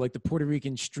guys who were like the Puerto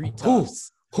Rican street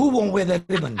toughs. Who won't wear the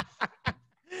ribbon?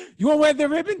 You won't wear the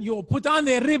ribbon? You'll put on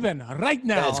the ribbon right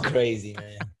now. That's crazy,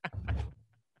 man.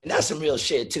 And that's some real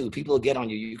shit too. People will get on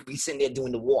you. You could be sitting there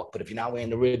doing the walk, but if you're not wearing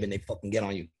the ribbon, they fucking get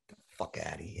on you. Get the fuck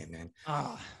out of here, man.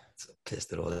 So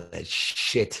pissed at all that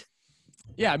shit.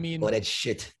 Yeah, I mean, all that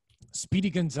shit. Speedy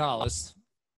Gonzalez,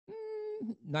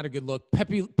 not a good look.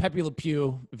 Pepe Le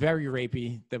Pew, very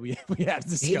rapey that we have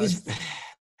discussed.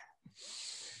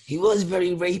 He was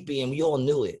very rapey, and we all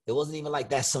knew it. It wasn't even like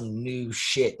that's some new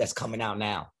shit that's coming out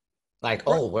now. Like,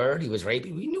 oh, word, he was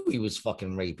rapey. We knew he was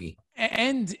fucking rapey.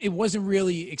 And it wasn't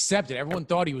really accepted. Everyone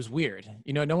thought he was weird.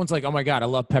 You know, no one's like, oh my God, I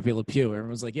love Pepe Le Pew.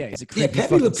 Everyone's like, yeah, he's a creepy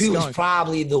Pepe Le Pew skunk. is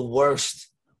probably the worst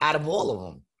out of all of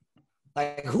them.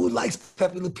 Like, who likes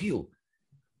Pepe Le Pew?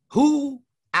 Who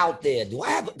out there, do I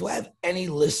have any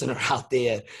listener out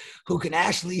there who can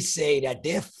actually say that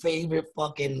their favorite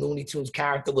fucking Looney Tunes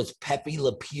character was Pepe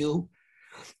Le Pew?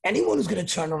 Anyone who's going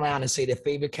to turn around and say their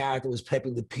favorite character was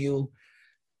Pepe Le Pew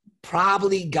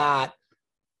probably got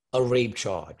a rape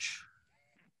charge.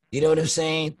 You know what I'm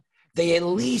saying? They at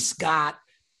least got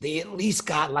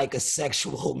like a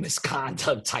sexual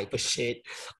misconduct type of shit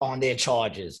on their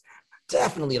charges.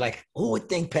 Definitely, like, who would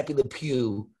think Pepe Le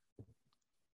Pew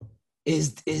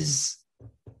is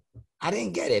I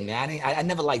didn't get it, man. I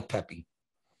never liked Pepe.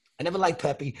 I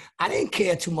didn't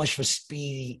care too much for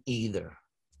Speedy either.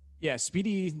 Yeah,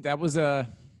 Speedy, that was a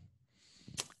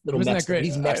little Mexican.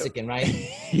 He's Mexican, right?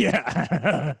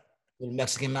 Yeah. Little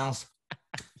Mexican mouse.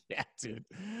 Yeah, dude.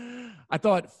 I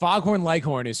thought Foghorn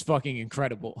Leghorn is fucking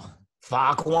incredible.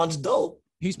 Foghorn's dope.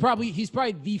 He's probably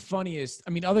the funniest.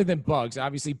 I mean, other than Bugs,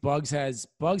 obviously Bugs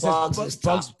Bunny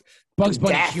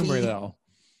humor though.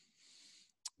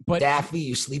 But Daffy,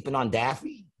 you sleeping on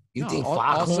Daffy? You think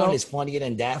Foghorn is funnier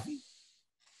than Daffy?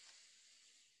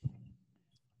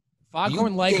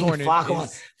 Foghorn Leghorn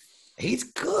he's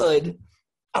good.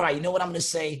 All right, you know what I'm gonna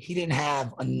say? He didn't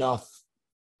have enough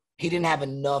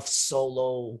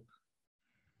solo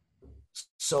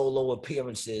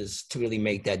appearances to really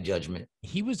make that judgment.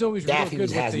 He was always Daffy real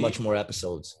good has much more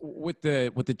episodes with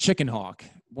the chicken hawk.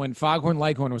 When Foghorn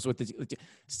Leghorn was with the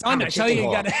son, I tell you,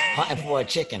 you got hunting for a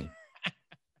chicken.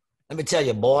 Let me tell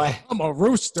you, boy. I'm a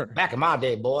rooster. Back in my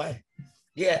day, boy.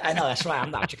 Yeah, I know. That's right.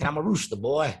 I'm not a chicken. I'm a rooster,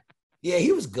 boy. Yeah,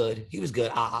 he was good.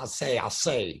 I'll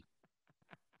say.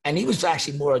 And he was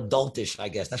actually more adultish, I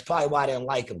guess. That's probably why I didn't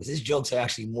like him, because his jokes are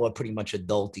actually more pretty much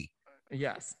adulty.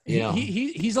 Yes. You know?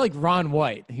 He's like Ron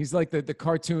White. He's like the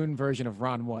cartoon version of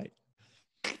Ron White.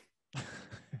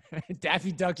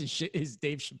 Daffy Duck is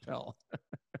Dave Chappelle.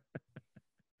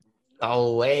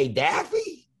 Oh, hey,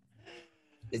 Daffy?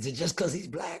 Is it just because he's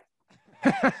black?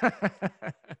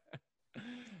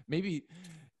 maybe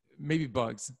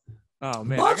Bugs. Oh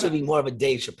man, Bugs would be more of a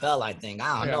Dave Chappelle, I think.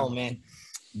 I don't know, man.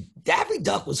 Daffy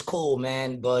Duck was cool,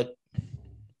 man, but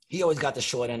he always got the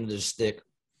short end of the stick.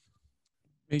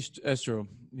 That's true.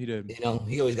 He did. You know,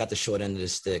 he always got the short end of the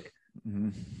stick. Mm-hmm.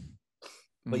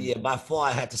 But yeah, by far,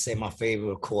 I had to say my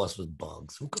favorite, of course, was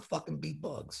Bugs. Who could fucking beat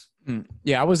Bugs?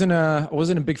 Yeah, I wasn't a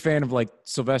big fan of like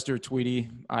Sylvester or Tweety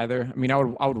either. I mean, I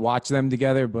would watch them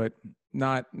together, but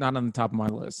not on the top of my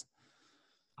list.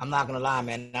 I'm not gonna lie,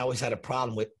 man. I always had a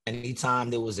problem with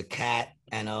anytime there was a cat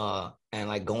and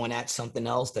like going at something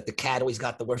else, that the cat always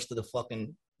got the worst of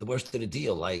the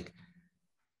deal. Like,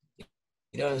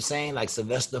 you know what I'm saying? Like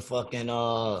Sylvester fucking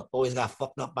always got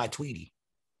fucked up by Tweety.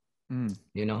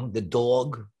 You know, the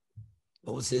dog.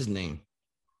 What was his name?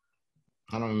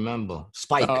 I don't remember.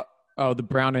 Spike. The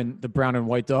brown and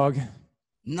white dog.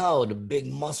 No, the big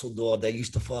muscle dog that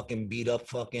used to fucking beat up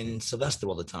fucking Sylvester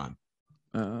all the time.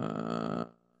 I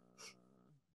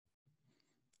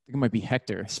think it might be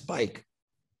Hector. Spike.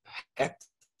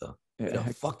 Hector. Where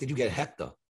the fuck did you get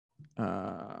Hector?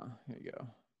 Here you go.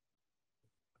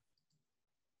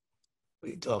 What are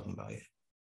you talking about here?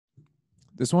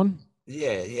 This one?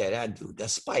 Yeah, that dude.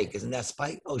 That's Spike. Isn't that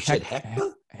Spike? Oh, shit,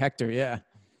 Hector? Hector, yeah.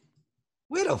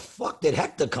 Where the fuck did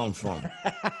Hector come from?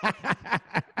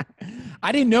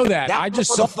 I didn't know that. I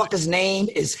just saw. What the fuck's name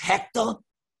is Hector?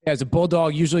 Yeah, it's a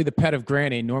bulldog, usually the pet of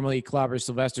Granny. Normally he clobbers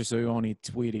Sylvester, so he won't eat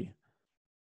Tweety.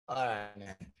 All right,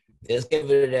 man. Let's get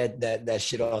rid of that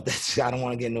shit off. I don't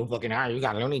want to get no fucking you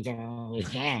got Looney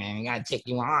Tunes. You got to take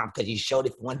you off because you showed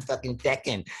it for 1 fucking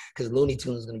second. Because Looney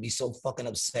Tunes is going to be so fucking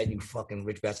upset, you fucking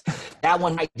rich bastard. That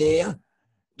one right there.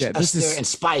 Yeah, Chester and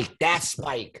Spike. That's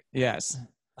Spike. Yes.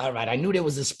 All right. I knew there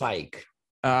was a Spike.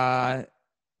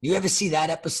 You ever see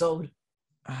that episode?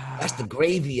 That's the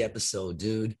gravy episode,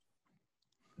 dude.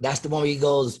 That's the one where he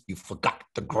goes, you forgot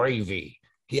the gravy.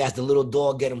 He has the little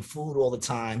dog get him food all the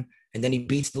time. And then he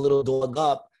beats the little dog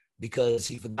up because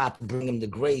he forgot to bring him the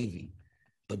gravy.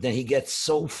 But then he gets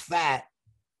so fat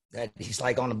that he's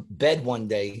like on a bed one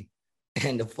day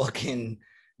and the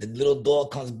The little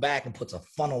dog comes back and puts a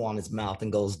funnel on his mouth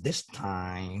and goes, "This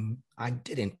time I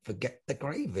didn't forget the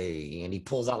gravy." And he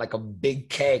pulls out like a big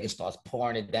keg and starts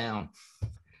pouring it down,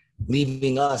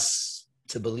 leaving us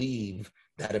to believe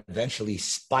that eventually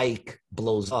Spike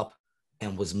blows up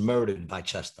and was murdered by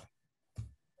Chester.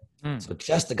 So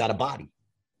Chester got a body.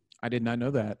 I did not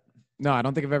know that. No, I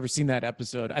don't think I've ever seen that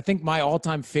episode. I think my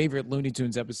all-time favorite Looney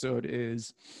Tunes episode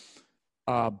is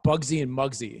Bugsy and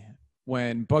Muggsy,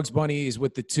 when Bugs Bunny is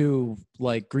with the two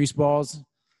like greaseballs,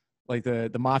 like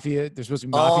the mafia. They're supposed to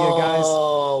be mafia guys.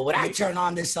 Oh, would I turn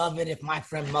on this oven if my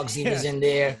friend Muggsy was in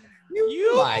there?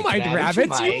 You might,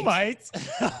 Rabbits. You might.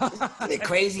 Isn't it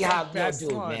crazy how,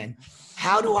 dude, man?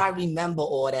 How do I remember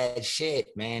all that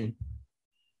shit, man?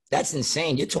 That's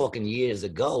insane. You're talking years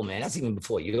ago, man. That's even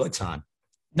before your time.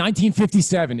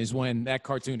 1957 is when that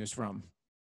cartoon is from.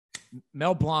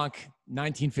 Mel Blanc,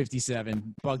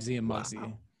 1957, Bugsy and Muggsy.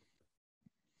 Wow.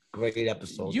 Great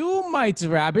episode. You might,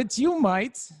 Rabbits. You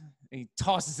might. And he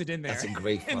tosses it in there. That's a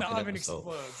great fucking and the oven episode.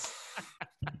 Explodes.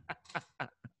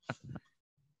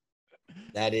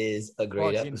 That is a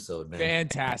great episode, man.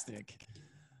 Fantastic.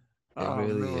 It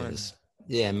really is.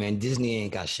 Yeah, man. Disney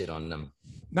ain't got shit on them.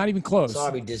 Not even close.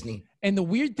 Sorry, Disney. And the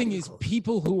weird thing is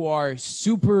people who are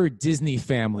super Disney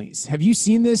families. Have you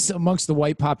seen this amongst the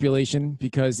white population?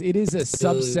 Because it is a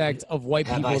subsect of white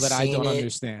people that I don't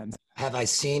understand. Have I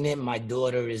seen it? My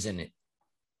daughter is in it.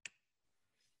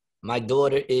 My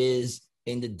daughter is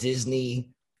in the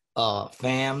Disney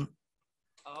fam.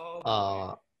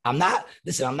 I'm not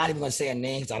even going to say her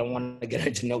names. I don't want to get her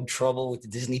into no trouble with the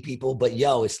Disney people. But,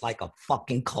 yo, it's like a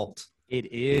fucking cult.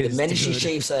 It is. The minute she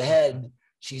shaves her head,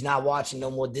 she's not watching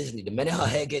no more Disney. The minute her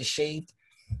head gets shaved,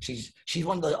 she's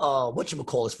one of the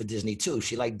whatchamacallits for Disney too.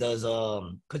 She like does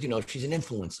because you know she's an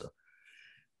influencer.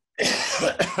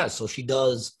 So she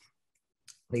does,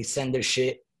 they send her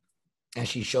shit and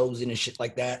she shows it and shit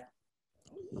like that.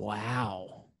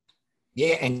 Wow.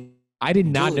 Yeah, and I did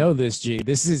not know this, G.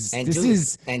 This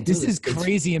is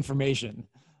crazy information.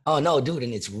 Oh no, dude,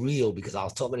 and it's real because I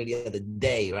was talking to her the other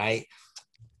day, right?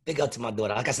 Big up to my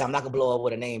daughter. Like I said, I'm not gonna blow up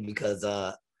with her name because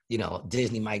you know,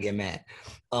 Disney might get mad.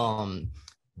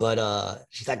 But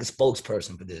she's like a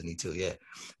spokesperson for Disney too, yeah.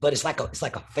 But it's like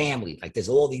a family. Like there's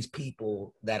all these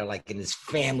people that are like in this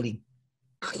family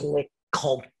clique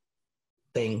cult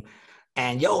thing,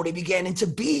 and yo, they be getting into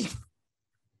beef.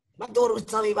 My daughter was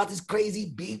telling me about this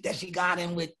crazy beef that she got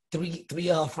in with three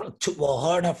of her friends. Well,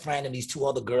 her and her friend and these two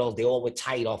other girls. They all were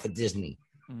tight off of Disney.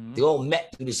 Mm-hmm. They all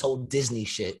met through this whole Disney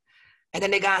shit. And then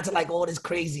they got into like all this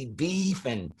crazy beef,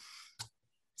 and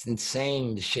it's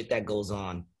insane the shit that goes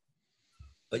on.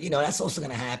 But you know, that's also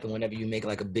gonna happen whenever you make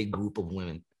like a big group of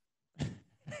women.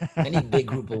 Any big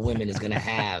group of women is gonna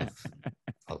have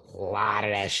a lot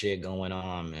of that shit going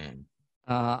on, man.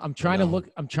 I'm trying to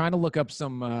look up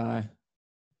some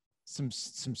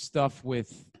stuff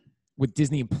with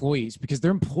Disney employees, because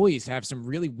their employees have some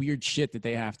really weird shit that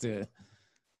they have to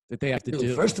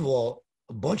do. First of all,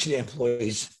 a bunch of the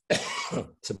employees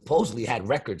supposedly had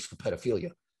records for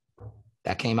pedophilia.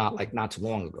 That came out like not too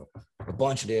long ago. A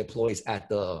bunch of the employees at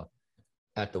the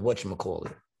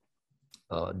whatchamacallit,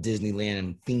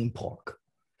 Disneyland theme park.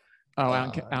 Oh,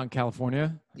 out in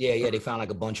California? Yeah, they found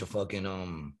like a bunch of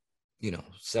fucking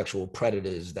sexual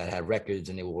predators that had records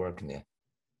and they were working there.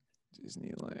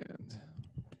 Disneyland.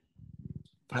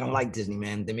 I don't like Disney,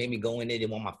 man. They made me go in there. They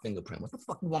want my fingerprint. What the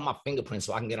fuck you want my fingerprint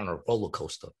so I can get on a roller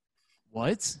coaster?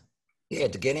 What? Yeah,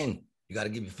 to get in, you got to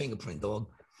give your fingerprint, dog.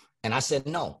 And I said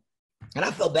no. And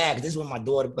I felt bad because this is when my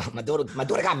daughter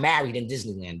got married in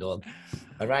Disneyland, dog.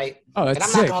 All right? Oh, that's And I'm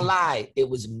sick. not going to lie. It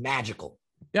was magical.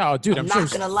 Yeah, oh, dude, I'm not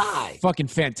sure going to lie. Fucking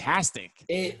fantastic.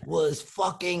 It was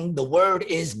fucking, the word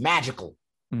is magical.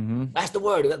 Mm-hmm. That's the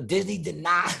word.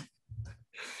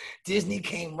 Disney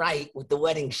came right with the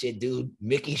wedding shit, dude.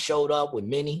 Mickey showed up with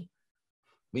Minnie.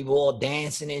 We were all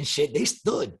dancing and shit. They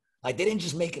stood. Like, they didn't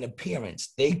just make an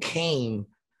appearance. They came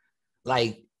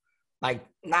like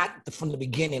not from the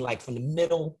beginning, like from the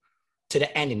middle to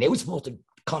the ending. They were supposed to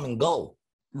come and go.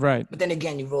 Right. But then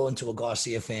again, you roll into a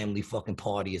Garcia family fucking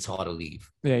party, it's hard to leave.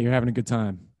 Yeah, you're having a good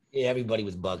time. Yeah, everybody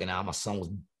was bugging out. My son was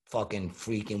fucking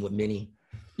freaking with Minnie.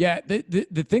 Yeah,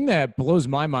 the thing that blows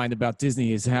my mind about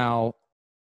Disney is how,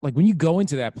 like, when you go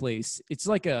into that place, it's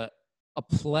like a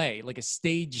play, like a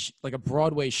stage, like a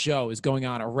Broadway show is going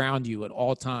on around you at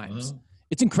all times. Mm-hmm.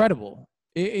 It's incredible.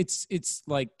 It's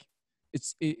incredible.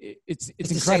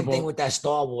 The same thing with that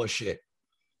Star Wars shit.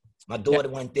 My daughter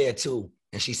went there too.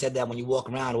 And she said that when you walk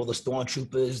around, all the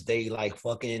stormtroopers, they like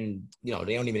fucking, you know,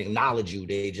 they don't even acknowledge you.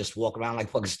 They just walk around like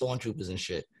fucking stormtroopers and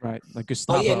shit. Right. Like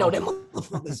Gestapo. But yeah, no, them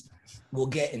motherfuckers will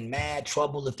get in mad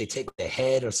trouble if they take their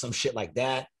head or some shit like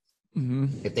that.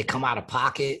 If they come out of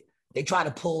pocket, they try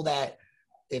to pull that.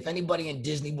 If anybody in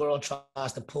Disney World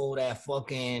tries to pull that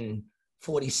fucking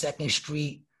 42nd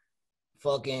Street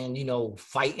fucking, you know,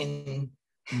 fighting,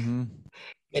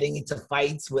 getting into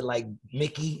fights with like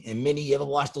Mickey and Minnie. You ever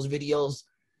watch those videos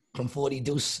from 40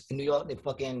 Deuce in New York? They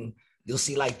fucking, you'll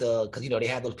see like because, you know, they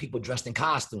have those people dressed in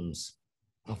costumes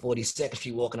on 42nd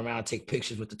Street walking around and take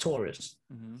pictures with the tourists.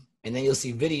 And then you'll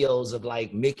see videos of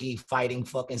like Mickey fighting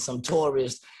fucking some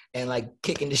tourist and like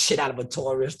kicking the shit out of a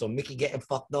tourist, or Mickey getting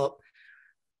fucked up.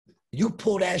 You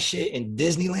pull that shit in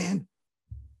Disneyland,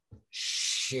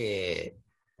 shit.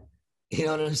 You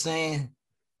know what I'm saying?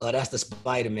 Oh, that's the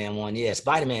Spider-Man one. Yeah,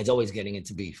 Spider-Man's always getting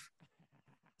into beef.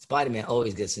 Spider-Man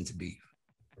always gets into beef.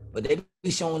 But they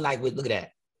be showing like, look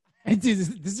at that. This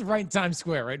is right in Times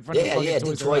Square, right in front of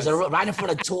the Toys R Us. Right in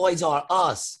front of Toys R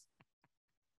Us.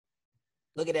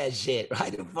 Look at that shit.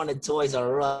 Right in front of Toys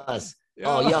R Us. Yeah.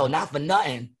 Oh, yo, not for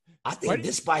nothing. I think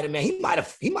this Spider-Man, he might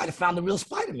have found the real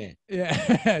Spider-Man.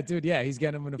 Yeah, dude. Yeah, he's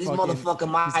getting him in a this fucking. Motherfucker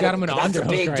might. He's got him in an That's a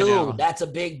big right dude. now. That's a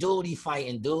big dude he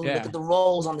fighting, dude. Yeah. Look at the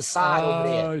rolls on the side over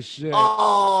there. Oh shit.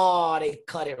 Oh, they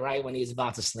cut it right when he's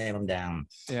about to slam him down.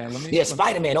 Yeah,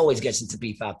 Spider-Man always gets into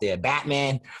beef out there.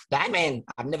 Batman.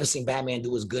 I've never seen Batman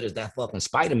do as good as that fucking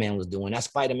Spider-Man was doing. That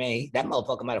Spider-Man, that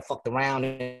motherfucker might have fucked around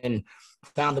and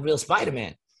found the real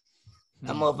Spider-Man.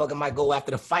 That motherfucker might go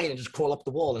after the fight and just crawl up the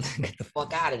wall and get the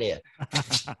fuck out of there.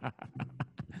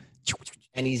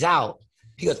 And he's out.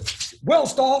 He goes, well,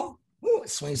 Star. Ooh,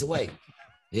 it swings away.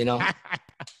 You know?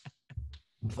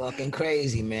 Fucking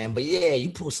crazy, man. But yeah, you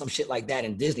pull some shit like that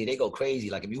in Disney, they go crazy.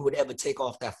 Like if you would ever take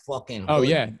off that fucking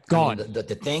hood, gone. The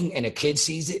thing, and a kid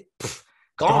sees it,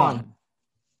 gone.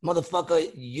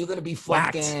 Motherfucker, you're going to be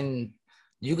fucking...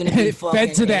 You're gonna be fucking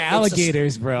fed to the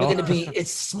alligators, bro. You're gonna be. It's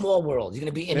Small World. You're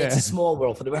gonna be in It's a Small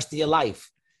World for the rest of your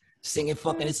life, singing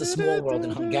fucking It's a Small World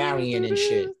in Hungarian and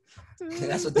shit.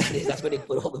 That's what that is. That's where they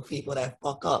put all the people that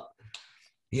fuck up.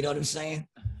 You know what I'm saying?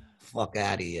 Fuck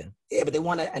out of here. Yeah, but they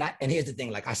want to. And here's the thing.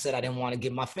 Like I said, I didn't want to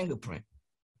give my fingerprint,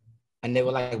 and they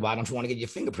were like, "Why don't you want to get your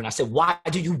fingerprint?" I said, "Why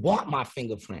do you want my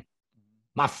fingerprint?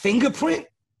 My fingerprint?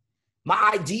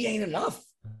 My ID ain't enough."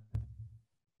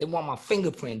 They want my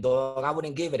fingerprint, dog. I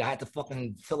wouldn't give it. I had to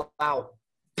fucking fill out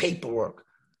paperwork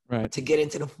to get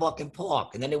into the fucking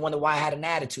park. And then they wonder why I had an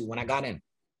attitude when I got in.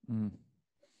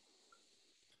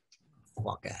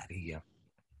 Fuck out of here.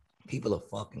 People are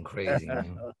fucking crazy,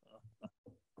 man.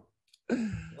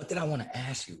 What did I want to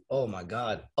ask you? Oh, my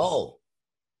God. Oh.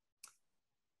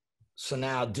 So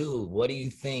now, dude, what do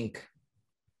you think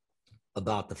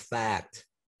about the fact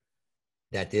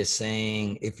that they're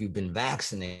saying if you've been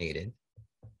vaccinated,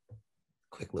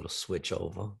 quick little switch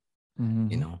over,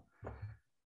 you know,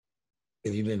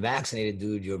 if you've been vaccinated,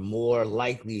 dude, you're more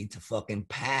likely to fucking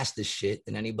pass the shit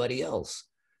than anybody else.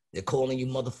 They're calling you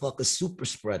motherfuckers super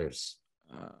spreaders.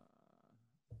 All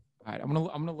right, I'm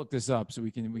gonna look this up so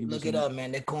we can look it up,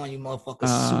 man. They're calling you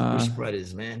motherfuckers super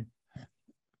spreaders, man.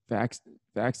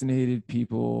 Vaccinated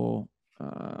people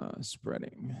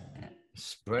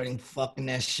spreading fucking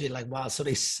that shit like wow. So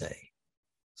they say.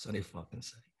 So they fucking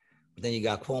say. But then you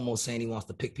got Cuomo saying he wants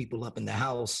to pick people up in the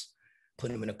house, put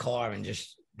them in a car, and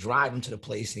just drive them to the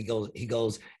place. And he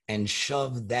goes and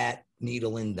shove that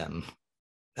needle in them.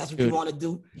 That's what you want to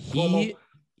do, Cuomo?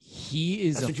 He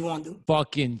is what you want to do?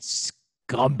 Fucking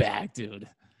scumbag, dude.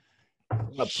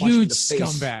 Huge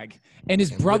scumbag. And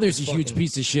his brother's a huge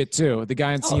piece of shit too. The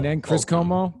guy on CNN, Chris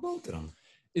Cuomo. Both of them.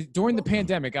 During the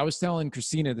pandemic, I was telling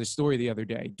Christina this story the other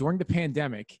day. During the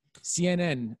pandemic,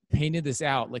 CNN painted this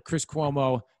out like Chris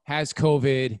Cuomo has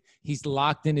COVID. He's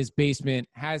locked in his basement,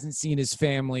 hasn't seen his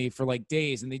family for like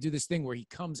days. And they do this thing where he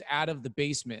comes out of the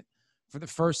basement for the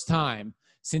first time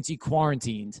since he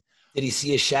quarantined. Did he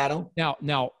see a shadow? Now,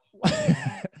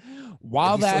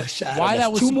 while that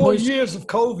was 2 more years of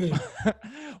COVID.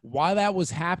 While that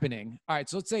was happening, all right,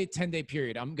 so let's say a 10-day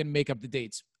period. I'm going to make up the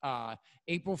dates.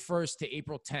 April 1st to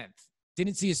April 10th.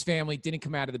 Didn't see his family, didn't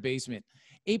come out of the basement.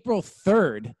 April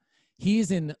 3rd,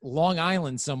 he's in Long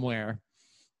Island somewhere,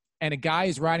 and a guy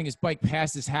is riding his bike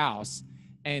past his house,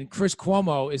 and Chris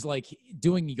Cuomo is like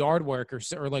doing yard work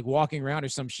or like walking around or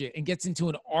some shit and gets into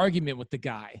an argument with the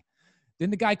guy.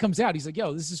 Then the guy comes out. He's like,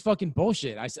 yo, this is fucking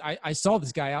bullshit. I saw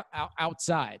this guy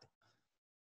outside.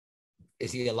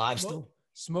 Is he alive still?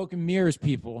 Smoking mirrors,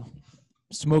 people.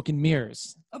 Smoking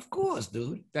mirrors. Of course,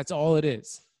 dude. That's all it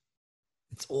is.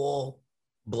 It's all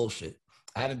bullshit.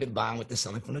 I haven't been buying what they're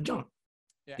selling from the junk.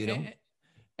 Yeah, you know?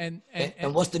 And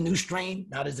what's the new strain?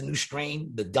 Now there's a new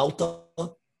strain, the Delta.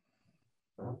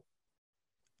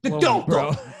 The Delta,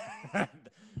 bro.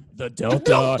 The Delta. The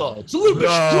Delta. It's a little bit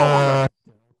stronger.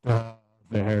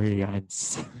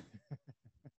 Variants.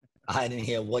 I didn't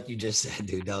hear what you just said,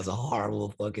 dude. That was a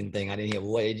horrible fucking thing. I didn't hear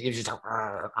what you just.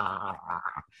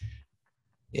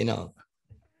 You know,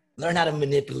 learn how to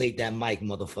manipulate that mic,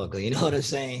 motherfucker. You know what I'm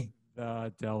saying?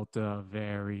 The Delta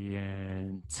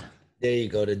variant. There you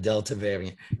go, the Delta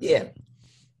variant. Yeah,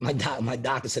 my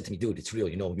doctor said to me, dude, it's real.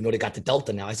 You know, they got the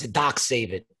Delta now. I said, Doc,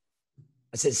 save it.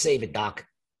 I said, save it, Doc.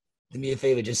 Do me a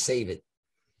favor, just save it.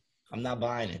 I'm not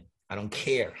buying it. I don't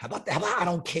care. How about I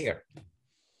don't care.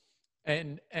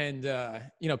 And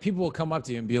you know, people will come up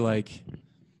to you and be like,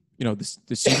 you know, the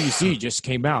CDC just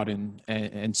came out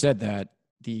and said that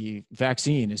the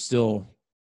vaccine is still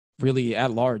really at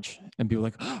large, and people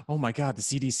like, oh my God, the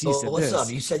CDC said what's this.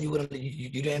 Up? You said you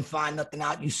didn't find nothing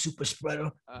out, you super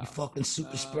spreader. You fucking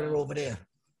super spreader over there.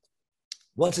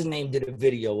 What's his name did a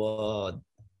video?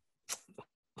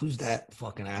 Who's that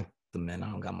fucking actor, man? I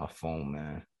don't got my phone,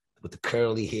 man. With the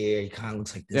curly hair, he kind of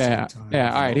looks like this. Yeah. All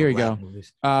right, here we go.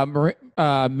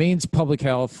 Maine's Public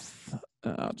Health.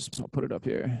 I'll put it up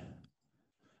here.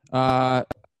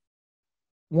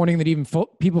 Warning that even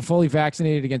people fully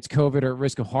vaccinated against COVID are at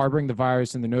risk of harboring the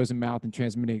virus in their nose and mouth and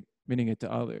transmitting it to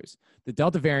others. The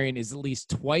Delta variant is at least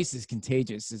twice as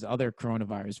contagious as other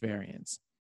coronavirus variants.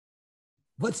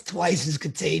 What's twice as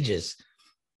contagious?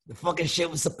 The fucking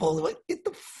shit was supposed to get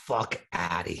the fuck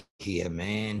out of here,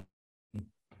 man.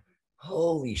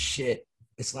 Holy shit.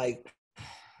 It's like,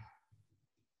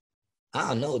 I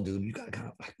don't know, dude. You gotta kind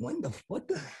of like, what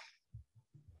the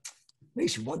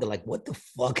makes you wonder, like, what the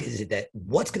fuck is it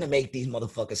what's gonna make these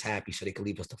motherfuckers happy so they can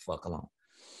leave us the fuck alone?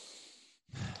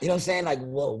 You know what I'm saying? Like,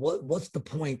 what's the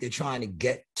point they're trying to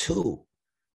get to?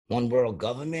 One world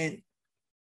government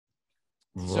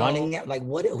running it? Like,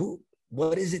 what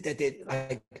is it that they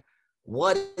like?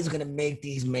 What is gonna make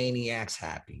these maniacs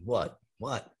happy? What?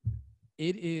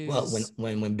 It is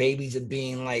when babies are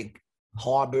being like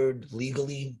harbored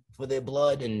legally for their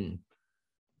blood, and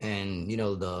you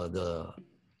know the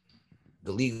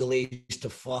legal age to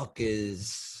fuck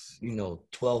is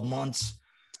 12 months.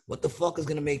 What the fuck is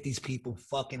gonna make these people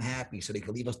fucking happy so they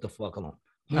can leave us the fuck alone?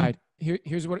 All right,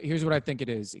 here's what I think it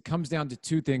is. It comes down to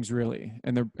two things really,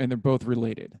 and they're both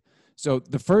related. So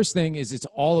the first thing is it's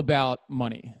all about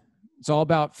money. It's all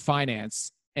about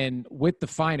finance, and with the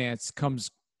finance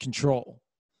comes control.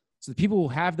 So the people who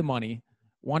have the money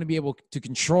want to be able to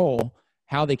control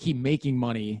how they keep making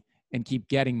money and keep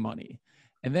getting money.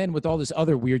 And then with all this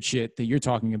other weird shit that you're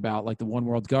talking about, like the one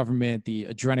world government, the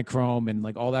adrenochrome, and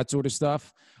like all that sort of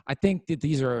stuff, I think that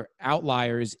these are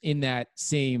outliers in that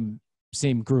same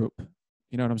group.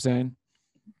 You know what I'm saying?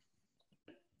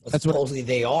 That's supposedly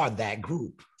they are that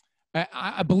group.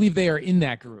 I believe they are in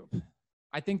that group.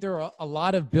 I think there are a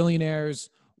lot of billionaires,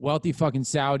 wealthy fucking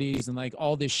Saudis, and like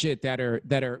all this shit that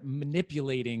are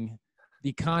manipulating the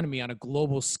economy on a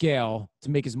global scale to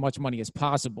make as much money as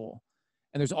possible.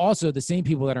 And there's also the same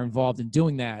people that are involved in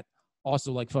doing that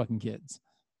also like fucking kids,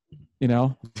 you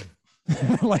know?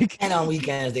 Like, and on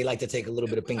weekends they like to take a little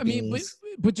bit of pink beans.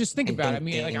 But just think about it. I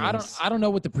mean, like I don't know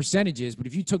what the percentage is, but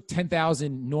if you took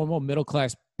 10,000 normal middle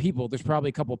class people, there's probably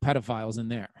a couple of pedophiles in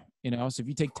there, you know? So if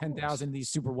you take 10,000 of these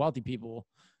super wealthy people,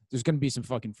 there's going to be some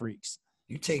fucking freaks.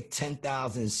 You take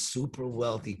 10,000 super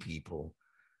wealthy people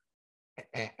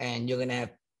and you're going to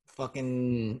have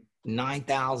fucking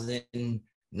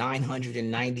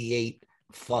 9,998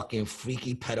 fucking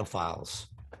freaky pedophiles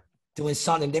doing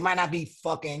something. They might not be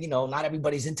fucking, not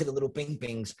everybody's into the little ping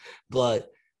pings, but,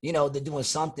 they're doing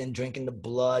something, drinking the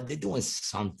blood. They're doing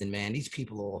something, man. These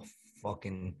people are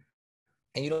fucking,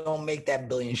 and you don't make that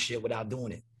billion shit without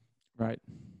doing it. Right.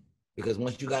 Because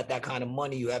once you got that kind of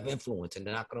money, you have influence, and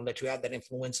they're not going to let you have that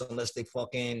influence unless they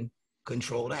fucking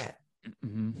control that.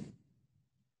 Mm-hmm.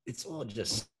 It's all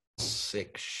just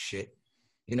sick shit.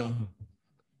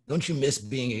 Don't you miss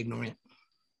being ignorant?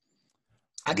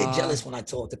 I get jealous when I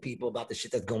talk to people about the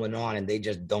shit that's going on and they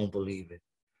just don't believe it.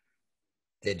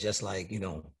 They're just like,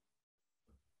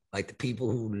 like the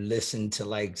people who listen to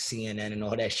like CNN and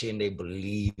all that shit, and they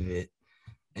believe it,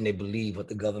 and they believe what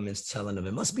the government's telling them.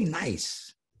 It must be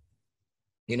nice.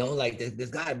 Like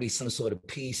there's got to be some sort of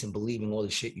peace in believing all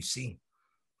the shit you see.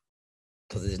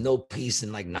 Because there's no peace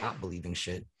in like not believing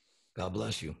shit. God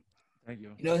bless you. Thank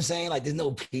you. You know what I'm saying? Like there's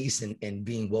no peace in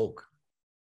being woke.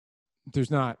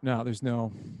 There's not. No, there's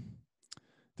no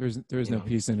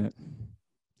peace in it.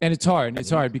 And it's hard.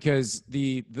 It's hard because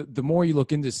the more you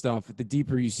look into stuff, the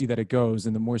deeper you see that it goes,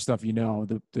 and the more stuff you know,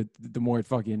 the more it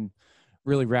fucking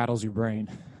really rattles your brain.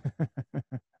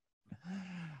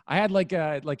 I had like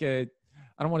a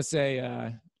I don't want to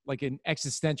say like an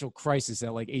existential crisis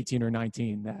at like 18 or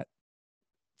 19 that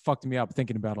fucked me up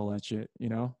thinking about all that shit, you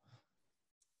know?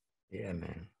 Yeah,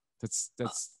 man. That's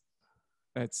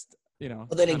you know.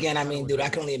 But then again, I mean, dude, I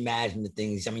can only imagine the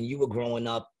things. I mean, you were growing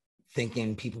up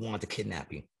thinking people wanted to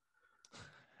kidnap you.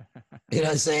 You know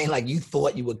what I'm saying? Like you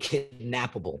thought you were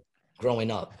kidnappable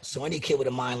growing up. So any kid with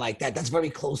a mind like that, that's very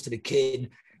close to the kid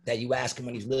that you ask him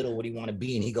when he's little, what do you want to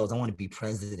be? And he goes, I want to be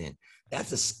president.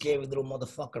 That's a scary little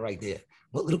motherfucker right there.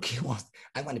 What little kid wants?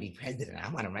 I want to be president. I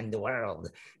want to run the world.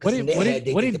 What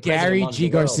did Gary G.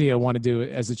 Garcia want to do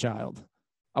as a child?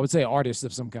 I would say artist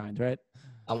of some kind, right?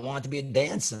 I wanted to be a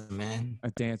dancer, man.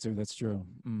 A dancer, that's true.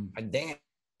 I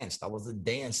danced. I was a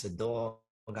dancer, dog.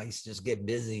 I used to just get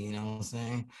busy, you know what I'm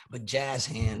saying? But jazz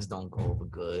hands don't go over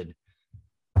good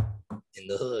in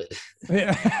the hood.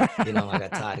 Yeah. You know, I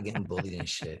got tired of getting bullied and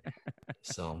shit.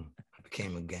 So I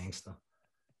became a gangster.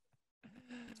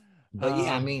 But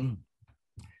yeah, I mean,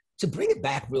 to bring it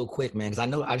back real quick, man,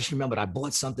 because I just remembered I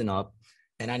bought something up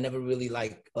and I never really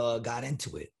got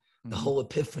into it. The whole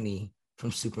epiphany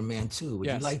from Superman 2. Would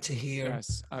you like to hear?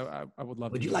 Yes, I would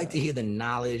love. Would you like to hear the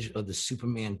knowledge of the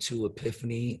Superman 2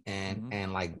 epiphany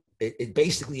and like it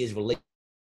basically is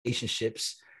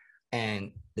relationships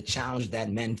and the challenge that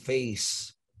men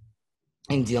face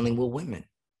in dealing with women?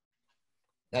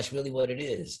 That's really what it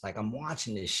is. Like I'm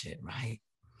watching this shit, right?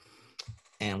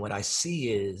 And what I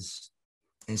see is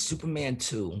in Superman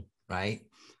 2, right?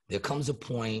 There comes a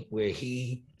point where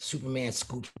Superman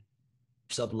scoops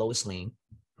up Lois Lane,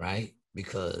 right?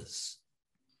 Because,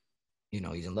 you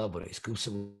know, he's in love with her. He scoops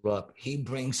her up. He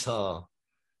brings her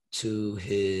to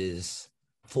his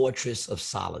fortress of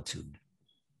solitude.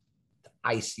 The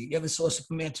ice. You ever saw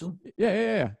Superman 2?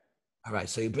 Yeah. All right.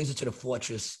 So he brings her to the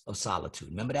fortress of solitude.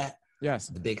 Remember that? Yes.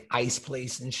 The big ice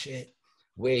place and shit,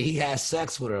 where he has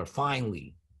sex with her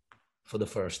finally for the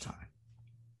first time.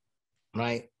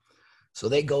 Right? So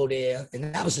they go there,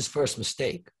 and that was his first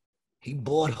mistake. He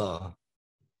bought her.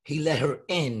 He let her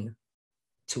in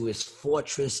to his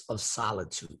fortress of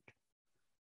solitude,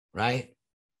 right?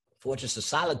 Fortress of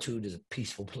solitude is a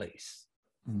peaceful place.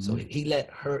 So he let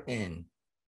her in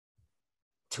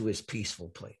to his peaceful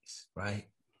place, right?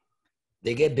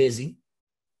 They get busy,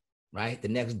 right? The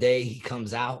next day he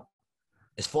comes out.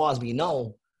 As far as we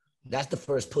know, that's the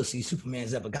first pussy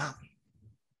Superman's ever gotten.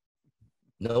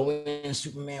 Nowhere in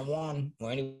Superman 1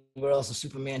 or anywhere else in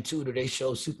Superman 2 do they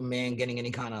show Superman getting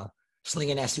any kind of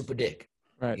slinging that super dick.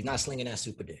 Right. He's not slinging that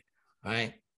super dick,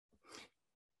 right?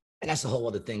 And that's a whole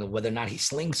other thing of whether or not he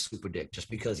slings super dick.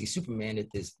 Just because he's Superman,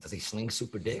 does he sling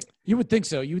super dick? You would think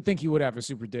so. You would think he would have a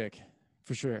super dick,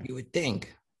 for sure. You would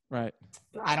think. Right.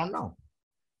 But I don't know.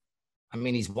 I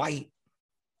mean, he's white.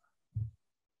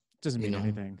 Doesn't mean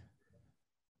anything.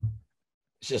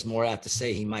 It's just more apt to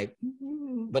say he might,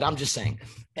 but I'm just saying.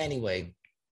 Anyway,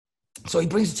 so he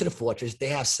brings her to the fortress. They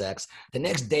have sex. The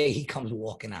next day, he comes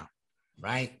walking out,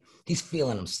 right? He's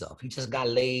feeling himself. He just got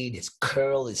laid. His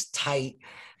curl is tight.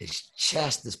 His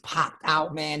chest is popped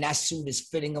out, man. That suit is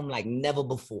fitting him like never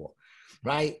before,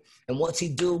 right? And what's he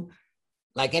do?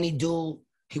 Like any dude,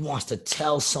 he wants to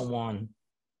tell someone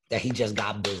that he just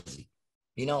got busy,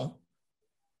 you know?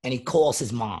 And he calls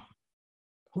his mom,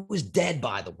 who is dead,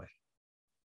 by the way.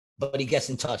 But he gets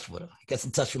in touch with her. He gets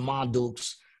in touch with Mom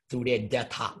Dukes through their death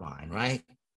hotline, right?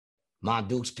 Mom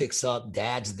Dukes picks up,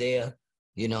 Dad's there,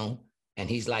 you know, and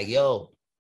he's like, yo,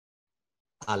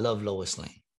 I love Lois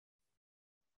Lane.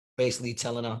 Basically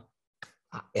telling her,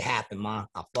 it happened, Ma.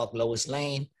 I fucked Lois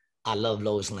Lane. I love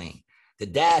Lois Lane. The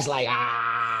dad's like,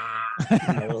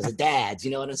 you know, those are dads,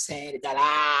 you know what I'm saying? The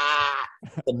dad,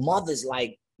 The mother's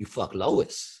like, you fuck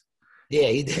Lois. Yeah,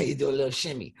 he do a little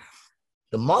shimmy.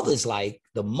 The mother's like,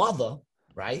 the mother,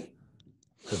 right?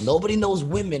 Because nobody knows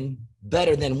women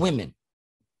better than women.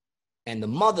 And the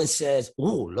mother says,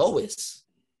 ooh, Lois.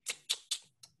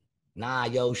 Nah,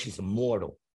 yo, she's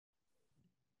immortal.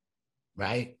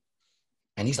 Right?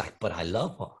 And he's like, but I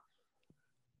love her.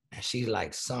 And she's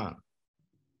like, son,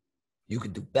 you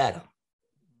could do better.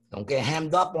 Don't get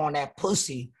hemmed up on that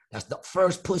pussy. That's the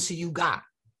first pussy you got.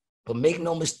 But make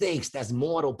no mistakes, that's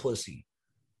mortal pussy.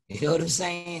 You know what I'm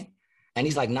saying? And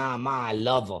he's like, nah, Ma, I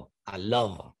love her. I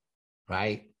love her,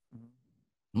 right?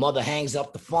 Mother hangs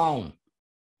up the phone.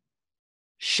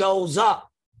 Shows up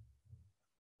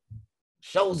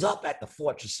at the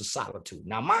Fortress of Solitude.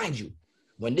 Now, mind you,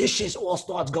 when this shit all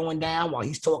starts going down while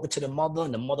he's talking to the mother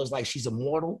and the mother's like, she's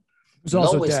immortal. Who's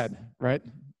also dead, right?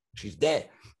 She's dead.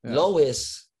 Yeah.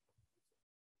 Lois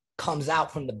comes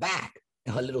out from the back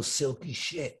in her little silky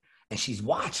shit and she's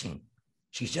watching.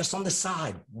 She's just on the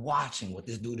side watching what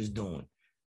this dude is doing.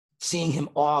 seeing him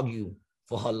argue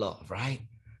for her love, right?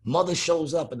 Mother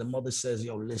shows up and the mother says,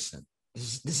 yo, listen,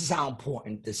 this is how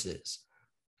important this is.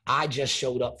 I just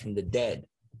showed up from the dead.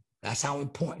 That's how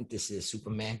important this is,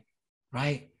 Superman,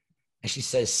 right? And she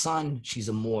says, son, she's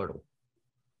immortal.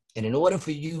 And in order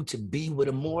for you to be with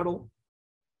a mortal,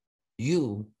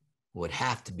 you would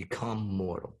have to become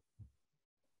mortal.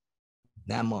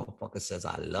 That motherfucker says,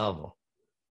 I love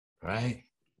her, right?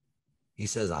 He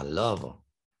says, I love her.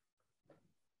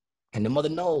 And the mother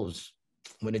knows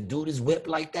when a dude is whipped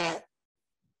like that,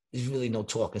 there's really no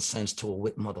talking sense to a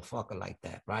whipped motherfucker like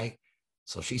that, right?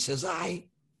 So she says, all right,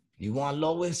 you want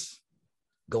Lois?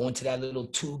 Go into that little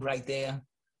tube right there.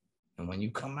 And when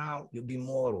you come out, you'll be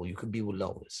mortal. You could be with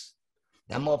Lois.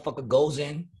 That motherfucker goes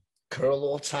in, curl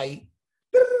all tight,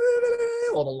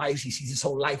 all the lights. He sees his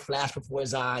whole life flash before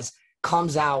his eyes,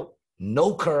 comes out,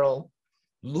 no curl,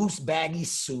 loose baggy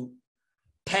suit,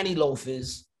 penny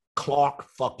loafers, Clark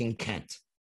fucking Kent.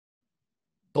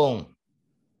 Boom.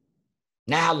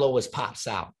 Now Lois pops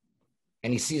out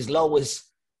and he sees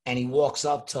Lois and he walks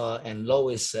up to her and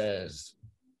Lois says,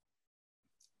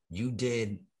 you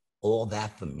did all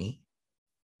that for me?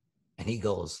 And he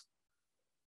goes,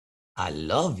 I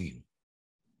love you.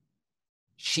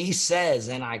 She says,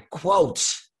 and I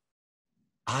quote,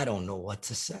 I don't know what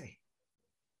to say.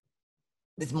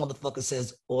 This motherfucker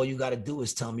says, all you got to do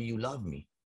is tell me you love me.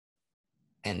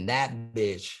 And that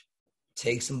bitch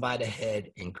takes him by the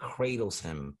head and cradles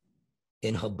him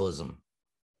in her bosom.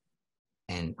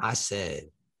 And I said,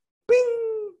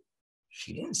 bing!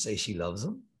 She didn't say she loves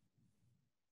him.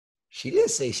 She didn't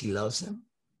say she loves him.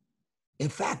 In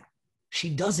fact, she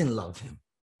doesn't love him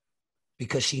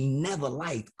because she never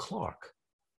liked Clark.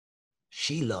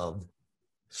 She loved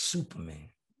Superman,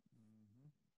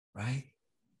 right?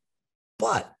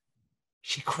 But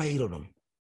she cradled him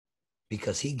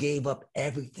because he gave up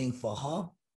everything for her.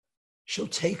 She'll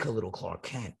take her little Clark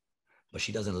Kent, but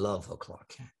she doesn't love her Clark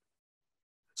Kent.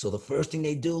 So the first thing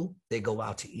they do, they go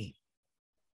out to eat,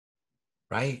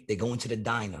 right? They go into the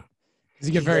diner. Because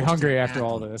you get very hungry after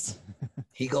all this.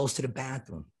 He goes to the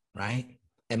bathroom, right?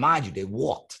 And mind you, they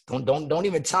walked. Don't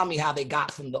even tell me how they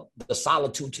got from the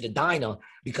solitude to the diner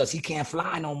because he can't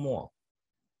fly no more.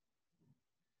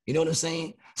 You know what I'm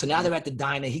saying? So now they're at the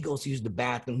diner. He goes to use the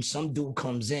bathroom. Some dude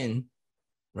comes in,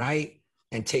 right?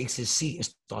 And takes his seat and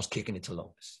starts kicking it to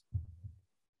Lois.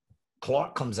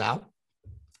 Clark comes out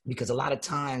because a lot of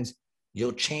times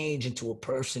you'll change into a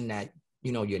person that,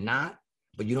 you know, you're not,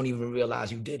 but you don't even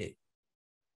realize you did it.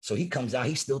 So he comes out.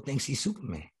 He still thinks he's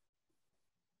Superman.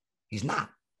 He's not.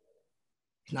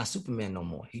 He's not Superman no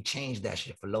more. He changed that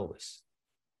shit for Lois.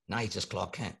 Now he's just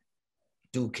Clark Kent.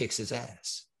 Dude kicks his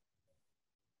ass.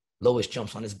 Lois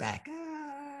jumps on his back.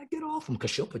 Get off him,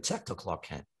 because she'll protect her Clark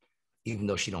Kent, even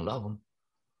though she don't love him.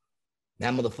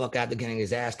 That motherfucker, after getting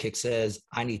his ass kicked, says,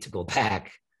 I need to go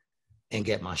back and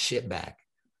get my shit back.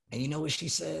 And you know what she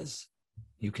says?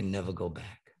 You can never go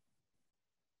back.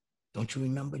 Don't you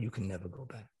remember? You can never go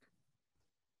back.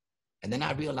 And then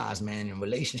I realized, man, in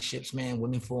relationships, man,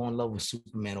 women fall in love with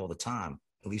Superman all the time,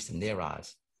 at least in their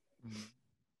eyes. Mm-hmm.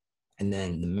 And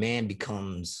then the man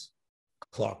becomes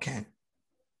Clark Kent.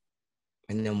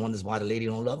 And then wonders why the lady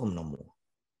don't love him no more.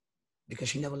 Because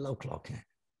she never loved Clark Kent.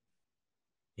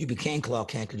 You became Clark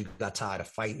Kent because you got tired of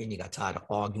fighting, you got tired of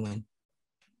arguing.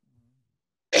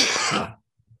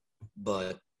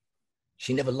 But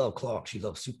she never loved Clark, she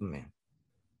loved Superman.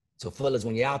 So fellas,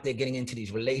 when you're out there getting into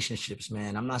these relationships,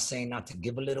 man, I'm not saying not to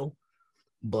give a little,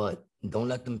 but don't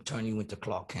let them turn you into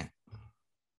Clark Kent.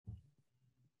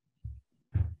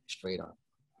 Straight up.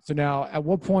 So now, at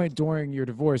what point during your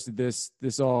divorce did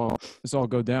this all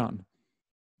go down?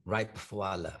 Right before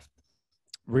I left.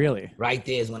 Really? Right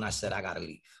there is when I said I gotta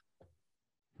leave.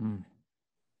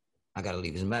 I gotta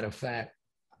leave. As a matter of fact,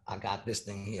 I got this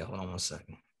thing here. Hold on 1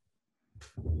 second.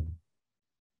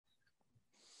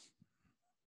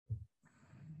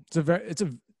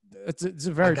 It's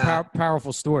a very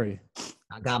powerful story.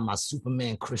 I got my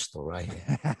Superman crystal right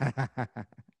here.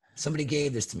 Somebody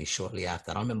gave this to me shortly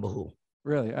after. I don't remember who.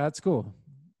 Really? That's cool.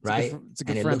 Right?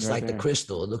 And it looks like the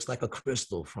crystal. It looks like a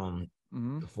crystal from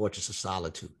the Fortress of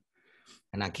Solitude.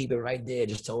 And I keep it right there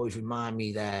just to always remind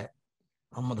me that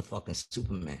I'm motherfucking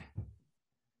Superman.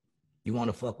 You want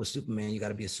to fuck with Superman, you got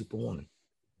to be a superwoman.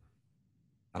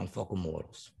 I don't fuck with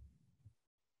mortals.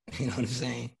 You know what I'm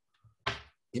saying?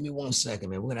 Give me 1 second,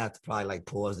 man. We're going to have to probably like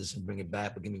pause this and bring it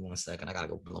back, but give me 1 second. I got to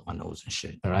go blow my nose and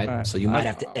shit. All right? So you might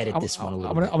have to edit this one a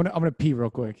little bit. I'm going to pee real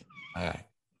quick. All right.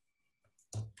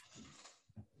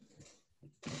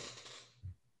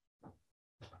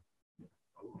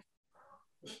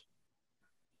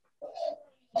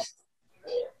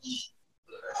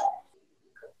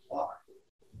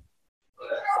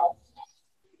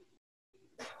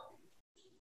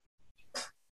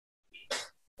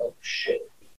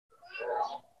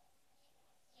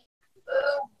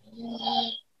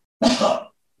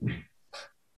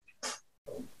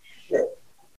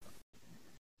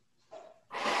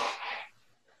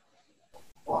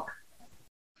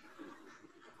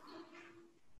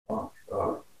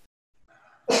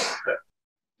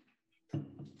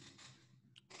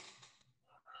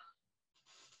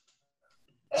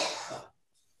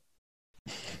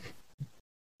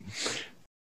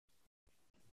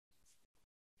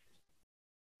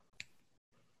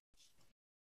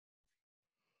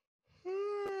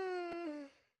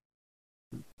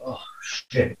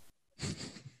 Shit.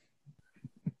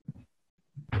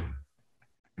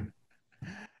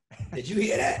 Did you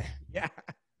hear that? Yeah.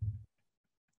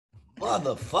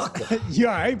 Motherfucker. You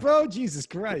all right, bro? Jesus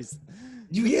Christ.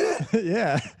 Did you hear that?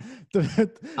 Yeah.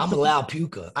 I'm a loud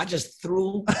puker. I just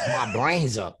threw my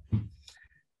brains up.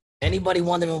 Anybody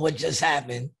wondering what just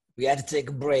happened? We had to take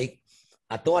a break.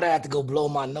 I thought I had to go blow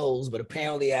my nose, but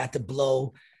apparently I had to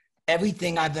blow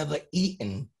everything I've ever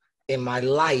eaten in my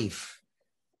life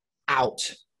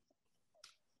out.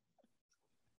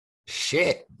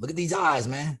 Shit. Look at these eyes,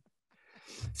 man.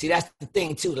 See, that's the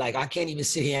thing, too. Like, I can't even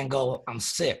sit here and go, I'm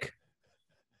sick.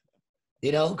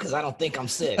 You know, because I don't think I'm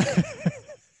sick.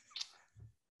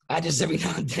 I just every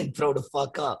now and then throw the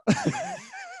fuck up.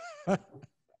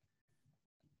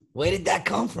 Where did that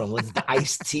come from? Was it the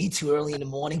iced tea too early in the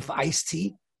morning for iced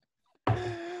tea?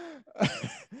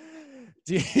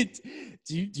 Do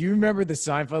you remember the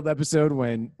Seinfeld episode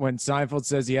when Seinfeld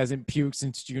says he hasn't puked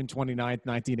since June 29th,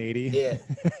 1980? Yeah.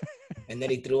 And then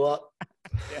he threw up?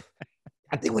 Yeah.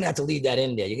 I think we're gonna have to leave that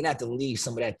in there. You're gonna have to leave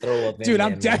some of that throw up in Dude, there.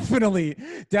 I'm definitely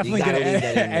gonna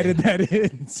edit that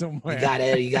in somewhere.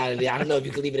 You gotta. I don't know if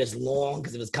you can leave it as long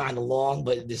because it was kind of long,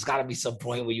 but there's gotta be some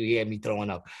point where you hear me throwing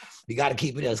up. You gotta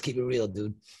keep it. Let's keep it real,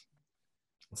 dude.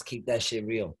 Let's keep that shit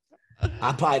real.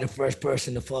 I'm probably the first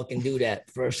person to fucking do that.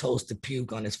 First host to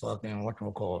puke on this fucking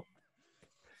whatchamacallit.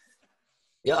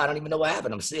 Yo, I don't even know what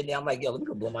happened. I'm sitting there. I'm like, yo, let me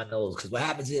go blow my nose. Because what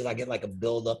happens is I get like a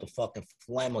buildup of fucking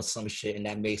phlegm or some shit, and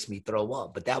that makes me throw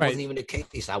up. But that wasn't even the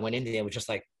case. I went in there and was just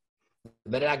like,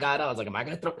 the minute I got out, I was like, am I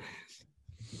going to throw?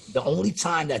 The only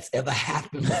time that's ever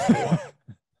happened before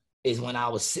is when I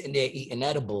was sitting there eating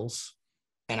edibles,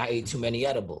 and I ate too many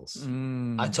edibles.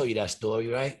 I told you that story,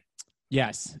 right?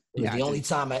 Yes. It was the only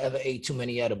time I ever ate too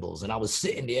many edibles. And I was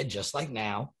sitting there just like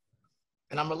now,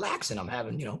 and I'm relaxing. I'm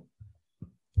having, you know,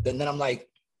 then I'm like,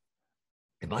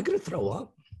 am I going to throw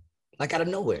up? Like out of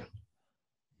nowhere.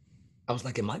 I was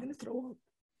like, am I going to throw up?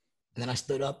 And then I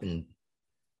stood up and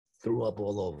threw up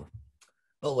all over.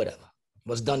 But whatever.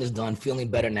 What's done is done. Feeling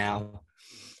better now.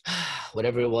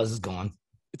 Whatever it was is gone.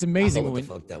 It's amazing what the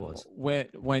fuck that was.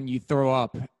 When you throw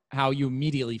up, how you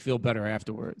immediately feel better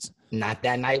afterwards. Not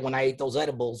that night when I ate those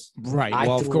edibles. Right.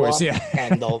 Well, of course, yeah.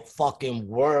 And the fucking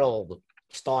world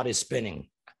started spinning.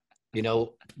 You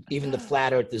know, even the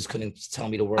flat earthers couldn't tell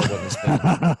me the world wasn't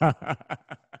spinning.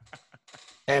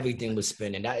 Everything was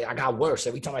spinning. I got worse.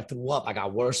 Every time I threw up, I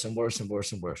got worse and worse and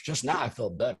worse and worse. Just now, I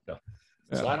felt better. Yeah.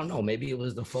 So I don't know. Maybe it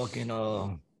was the fucking,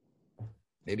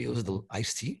 maybe it was the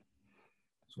iced tea.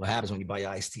 That's what happens when you buy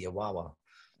your iced tea at Wawa.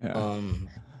 Yeah.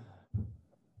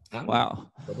 Wow.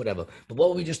 But whatever. But what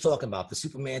were we just talking about? The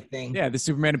Superman thing? Yeah, the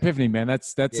Superman epiphany, man.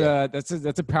 That's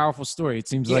a powerful story. It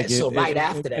seems like so right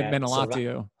after that, it meant a lot to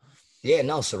you. Yeah,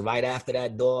 no. So right after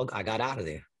that, dog, I got out of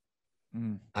there.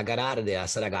 I got out of there. I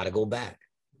said, I got to go back.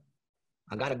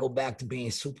 I got to go back to being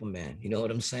Superman. You know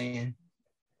what I'm saying?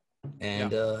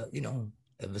 And, you know,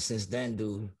 ever since then,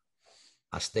 dude,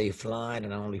 I stay flying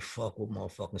and I only fuck with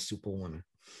motherfucking superwomen.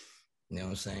 You know what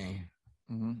I'm saying?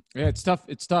 Mm-hmm. Yeah, it's tough.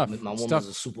 It's tough. My woman's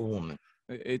a superwoman.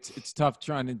 It's tough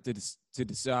trying to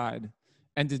decide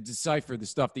and to decipher the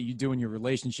stuff that you do in your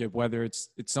relationship, whether it's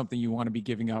something you want to be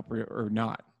giving up or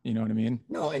not. You know what I mean?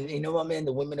 No, and you know what, man?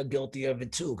 The women are guilty of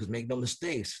it too, because make no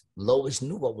mistakes. Lois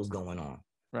knew what was going on.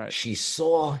 Right. She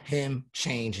saw him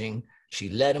changing. She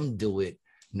let him do it,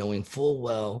 knowing full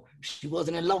well she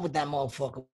wasn't in love with that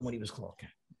motherfucker when he was clocking.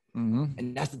 Mm-hmm.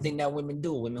 And that's the thing that women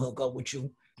do. Women hook up with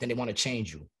you, then they want to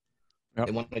change you. Yep.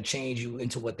 They want to change you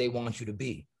into what they want you to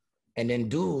be. And then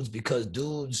dudes, because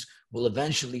dudes will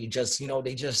eventually just, you know,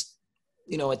 they just,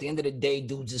 you know, at the end of the day,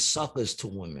 dudes are suckers to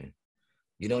women.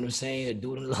 You know what I'm saying? A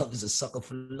dude in love is a sucker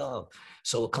for love.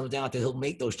 So it comes down to he'll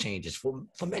make those changes for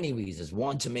many reasons.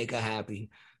 One, to make her happy.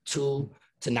 Two,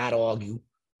 to not argue.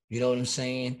 You know what I'm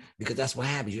saying? Because that's what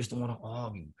happens. You just don't want to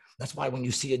argue. That's why when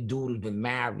you see a dude who's been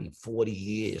married 40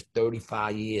 years,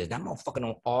 35 years, that motherfucker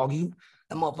don't argue.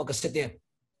 That motherfucker sit there,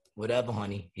 whatever,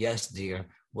 honey. Yes, dear,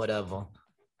 whatever.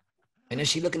 And then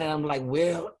she looking at him like,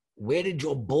 where did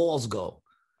your balls go?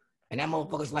 And that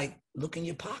motherfucker's like, look in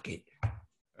your pocket.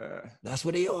 That's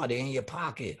where they are. They're in your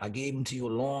pocket. I gave them to you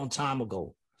a long time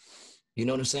ago. You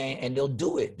know what I'm saying? And they'll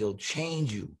do it. They'll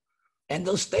change you. And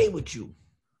they'll stay with you.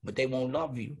 But they won't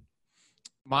love you.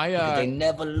 They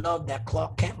never loved that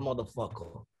Clark Kent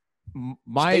motherfucker.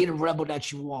 Stay the rebel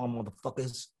that you are,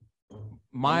 motherfuckers.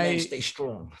 Stay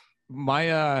strong.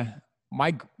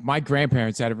 My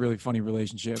grandparents had a really funny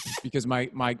relationship because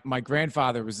my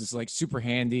grandfather was this like super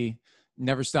handy,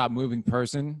 never stop moving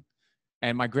person.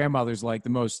 And my grandmother's like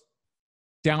the most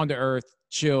down to earth,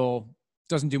 chill,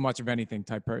 doesn't do much of anything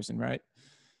type person, right?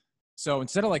 So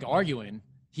instead of like arguing,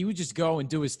 he would just go and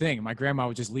do his thing. And my grandma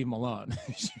would just leave him alone.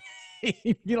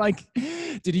 He'd be like,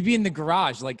 did he be in the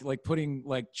garage, like putting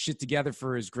like shit together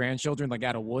for his grandchildren, like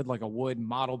out of wood, like a wood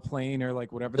model plane or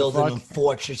like whatever Building the them fuck?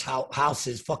 fortress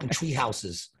houses, fucking tree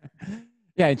houses.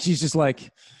 Yeah, and she's just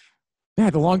like,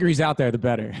 yeah, the longer he's out there, the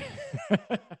better.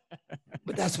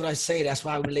 But that's what I say. That's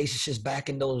why relationships back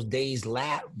in those days,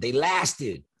 they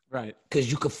lasted. Right.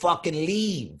 Because you could fucking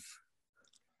leave.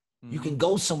 Mm-hmm. You can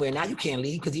go somewhere. Now you can't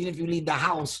leave because even if you leave the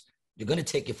house, you're going to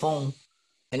take your phone.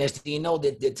 And next thing you know,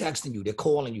 they're texting you. They're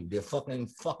calling you. They're fucking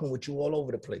with you all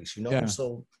over the place, you know? Yeah.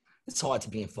 So it's hard to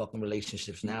be in fucking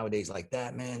relationships nowadays like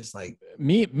that, man. It's like.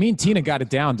 Me and Tina got it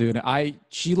down, dude.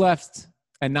 She left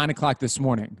at 9:00 this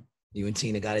morning. You and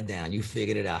Tina got it down. You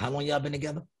figured it out. How long y'all been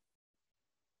together?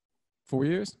 4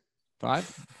 years? 5?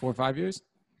 4 or 5 years?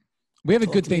 We have a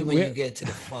good thing. When you get to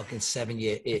the fucking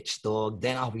 7-year itch, dog,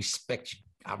 then I'll respect you.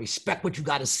 I respect what you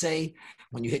got to say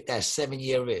when you hit that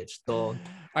 7-year itch, dog.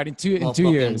 All right, in 2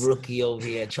 years. Rookie over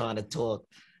here trying to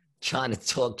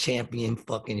talk champion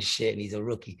fucking shit, and he's a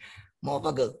rookie.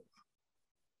 Motherfucker,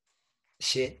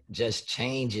 shit just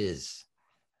changes.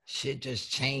 Shit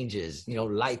just changes. You know,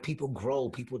 like people grow,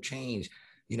 people change.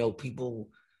 You know,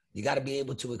 you got to be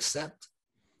able to accept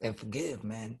and forgive,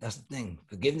 man. That's the thing.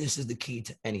 Forgiveness is the key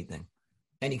to anything,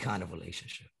 any kind of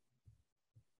relationship.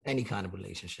 Any kind of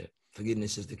relationship.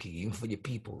 Forgiveness is the key, even for your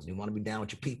peoples. You want to be down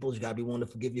with your peoples, you got to be willing to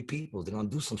forgive your peoples. They're going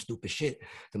to do some stupid shit.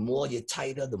 The more you're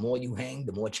tighter, the more you hang,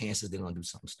 the more chances they're going to do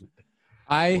something stupid.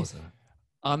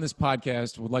 On this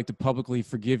podcast, would like to publicly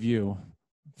forgive you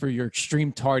for your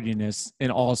extreme tardiness in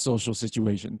all social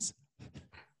situations.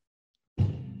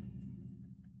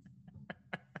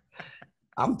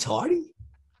 I'm tardy?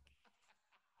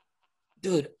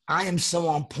 Dude, I am so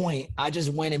on point. I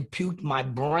just went and puked my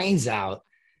brains out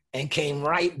and came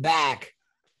right back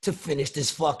to finish this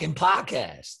fucking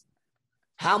podcast.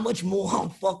 How much more on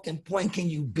fucking point can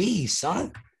you be,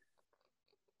 son?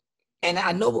 And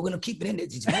I know we're going to keep it in there.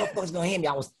 These motherfuckers going to hear me.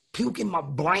 I was puking my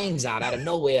brains out of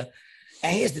nowhere.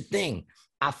 And here's the thing.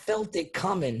 I felt it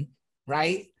coming,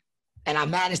 right? And I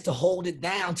managed to hold it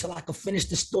down till I could finish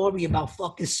the story about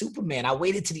fucking Superman. I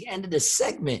waited to the end of the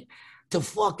segment to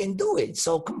fucking do it.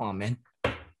 So come on, man.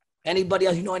 Anybody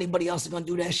else, anybody else is going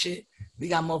to do that shit? We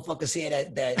got motherfuckers here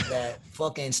that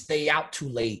fucking stay out too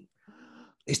late.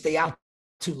 They stay out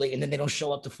too late and then they don't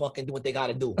show up to fucking do what they got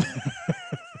to do.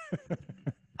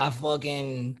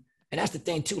 And that's the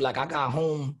thing too. Like I got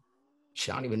home,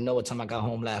 shit, I don't even know what time I got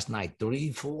home last night.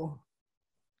 3, 4,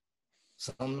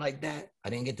 something like that. I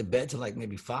didn't get to bed till like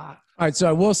maybe 5. All right, so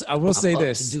I will say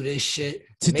this. To do this shit.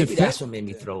 Maybe that's what made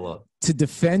me throw up. To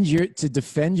defend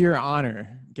your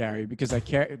honor, Gary, because I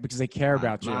care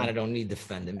about you. I don't need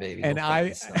defending, baby. And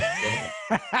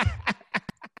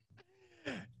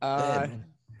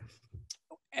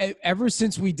ever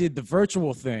since we did the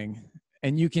virtual thing,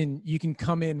 and you can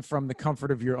come in from the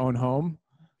comfort of your own home,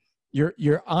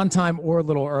 you're on time or a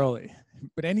little early.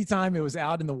 But anytime it was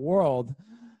out in the world,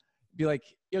 be like,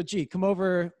 yo, G, come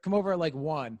over at like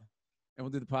 1, and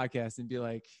we'll do the podcast, and be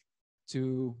like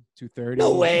 2:30.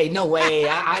 No way.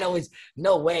 I always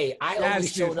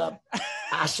showed up.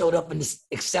 I showed up in this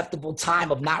acceptable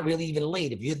time of not really even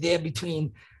late. If you're there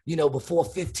between, before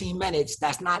 15 minutes,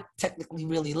 that's not technically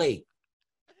really late.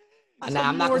 Now,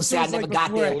 I'm not going to say I never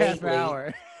got there late.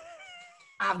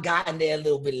 I've gotten there a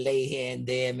little bit late here and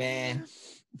there, man.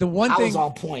 I was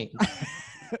on point.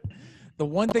 The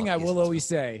one thing I will always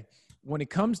say, when it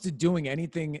comes to doing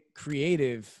anything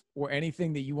creative or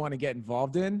anything that you want to get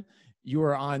involved in, you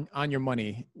are on your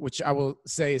money, which I will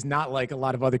say is not like a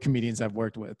lot of other comedians I've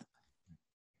worked with.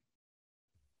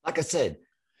 Like I said,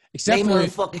 except for a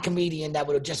fucking comedian that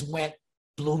would have just went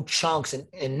blue chunks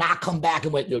and not come back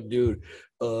and went, yo, dude,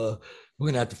 we're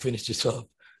going to have to finish this up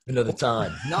another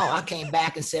time. No, I came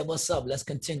back and said, what's up? Let's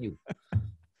continue.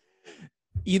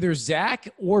 Either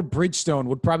Zach or Bridgestone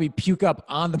would probably puke up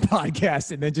on the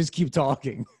podcast and then just keep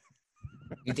talking.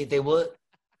 You think they would?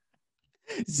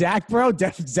 Zach, bro?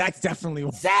 Zach definitely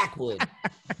would. Zach would.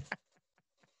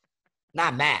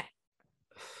 Not Matt.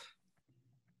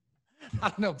 I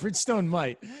don't know. Bridgestone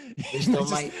might.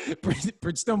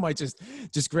 Bridgestone might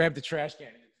just grab the trash can.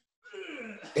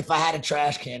 If I had a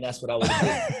trash can, that's what I would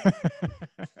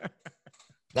do.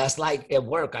 That's like at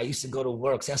work. I used to go to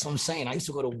work. That's what I'm saying. I used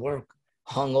to go to work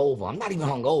hungover. I'm not even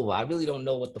hungover. I really don't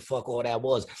know what the fuck all that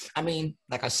was. I mean,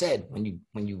 like I said, when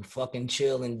you fucking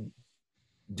chill and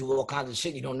do all kinds of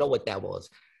shit, you don't know what that was.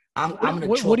 I'm gonna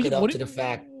chalk it up to the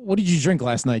fact. What did you drink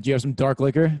last night? Do you have some dark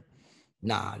liquor?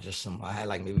 Nah, just some. I had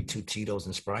like maybe 2 Tito's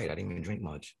and Sprite. I didn't even drink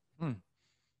much.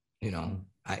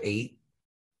 I ate.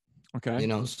 Okay. You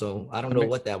know, so I don't know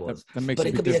what that was. That makes but a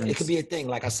it big could be difference. it could be a thing.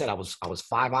 Like I said, I was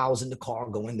 5 hours in the car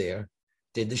going there,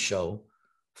 did the show,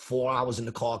 4 hours in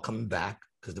the car coming back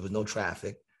because there was no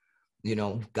traffic. You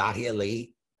know, got here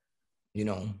late, you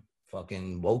know,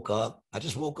 fucking woke up. I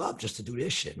just woke up just to do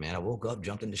this shit, man. I woke up,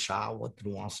 jumped in the shower,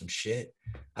 threw on some shit.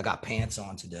 I got pants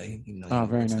on today. You know,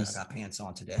 Very nice. I got pants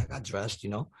on today. I got dressed, you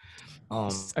know. I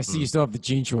see you still have the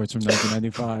jean shorts from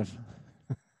 1995.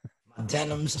 My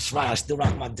denims, that's right. I still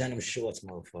rock my denim shorts,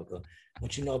 motherfucker.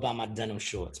 What you know about my denim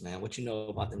shorts, man? What you know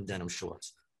about them denim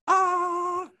shorts?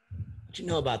 What you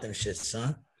know about them shits,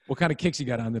 son? What kind of kicks you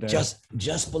got on today?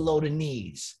 Just below the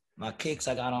knees. My kicks,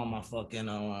 I got on my fucking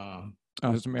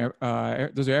those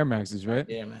are Air Maxes, right?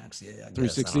 Air Max, yeah.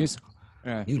 360s.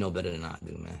 Yeah. You know better than I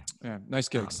do, man. Yeah, nice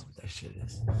kicks. I don't know what that shit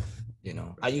is. You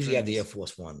know, I usually have the Air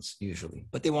Force Ones, usually,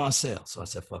 but they were on sale, so I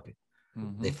said, fuck it.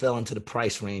 Mm-hmm. They fell into the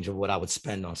price range of what I would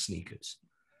spend on sneakers.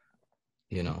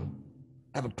 You know,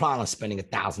 I have a problem spending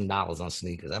 $1,000 on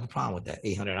sneakers. I have a problem with that.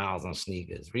 $800 on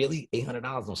sneakers. Really?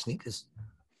 $800 on sneakers?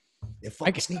 They're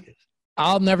fucking sneakers.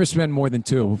 I'll never spend more than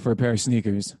 $2 for a pair of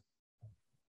sneakers.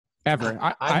 Ever.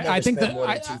 I think that more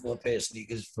than $2 for a pair of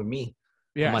sneakers for me.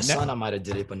 Yeah. For my son, I might have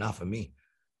did it, but not for me.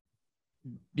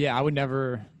 Yeah, I would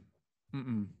never.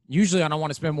 Usually, I don't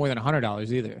want to spend more than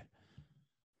 $100 either.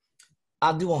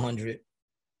 I'll do 100.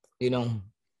 You know,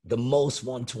 the most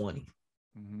 120.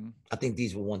 Mm-hmm. I think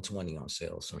these were 120 on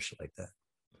sale, some shit like that.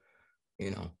 You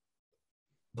know,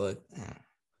 but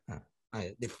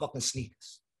they're fucking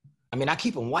sneakers. I mean, I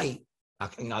keep them white.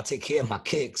 I'll take care of my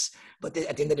kicks. But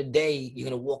at the end of the day, you're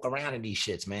gonna walk around in these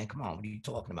shits, man. Come on, what are you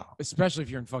talking about? Especially if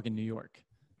you're in fucking New York.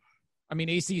 I mean,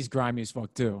 AC is grimy as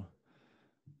fuck too.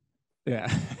 Yeah,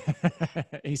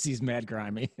 AC is mad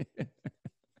grimy.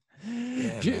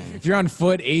 Yeah, if you're on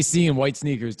foot, AC and white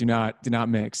sneakers do not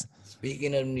mix.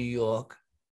 Speaking of New York,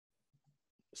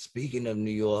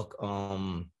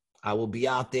 I will be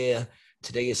out there.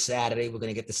 Today is Saturday. We're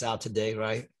gonna get this out today,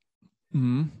 right?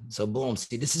 Mm-hmm. So boom.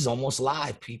 See, this is almost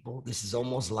live, people. This is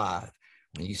almost live.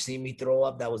 When you see me throw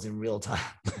up, that was in real time.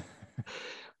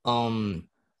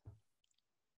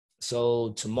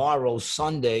 So tomorrow,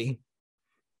 Sunday,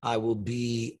 I will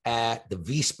be at the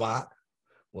V Spot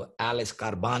with Alex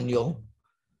Carbano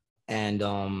and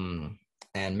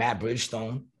Matt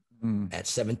Bridgestone at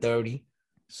 7:30.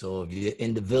 So if you're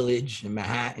in the Village in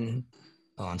Manhattan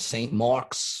on St.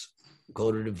 Mark's, go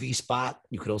to the V Spot.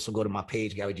 You could also go to my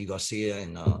page, Gary G. Garcia,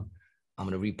 and I'm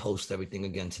going to repost everything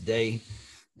again today.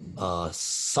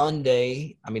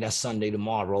 Sunday, that's Sunday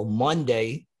tomorrow.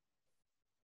 Monday,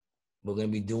 we're going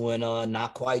to be doing a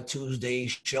Not Quite Tuesday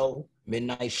show,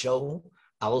 midnight show.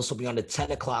 I'll also be on the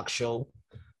 10 o'clock show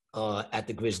at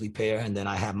the Grizzly Pear. And then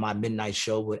I have my midnight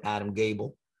show with Adam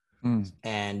Gable.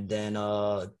 And then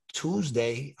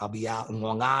Tuesday, I'll be out in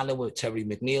Long Island with Terry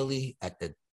McNeely at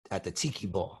the Tiki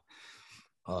Bar.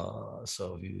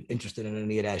 So if you're interested in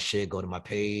any of that shit, go to my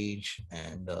page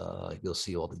and you'll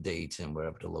see all the dates and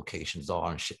wherever the locations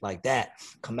are and shit like that.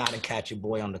 Come out and catch your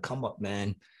boy on the come up,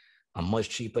 man. I'm much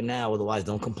cheaper now. Otherwise,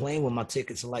 don't complain when my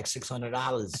tickets are like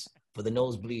 $600 for the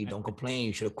nosebleed. Don't complain.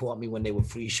 You should have caught me when they were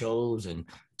free shows and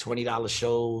 $20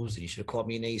 shows. And you should have caught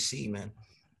me in AC, man.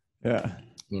 Yeah.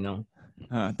 You know,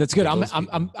 that's good.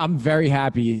 I'm very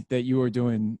happy that you are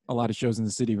doing a lot of shows in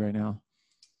the city right now.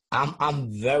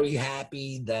 I'm very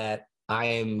happy that I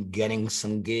am getting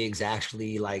some gigs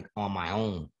actually like on my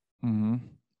own. Mm-hmm.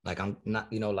 Like I'm not,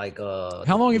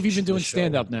 how long have you been doing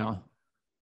stand up now?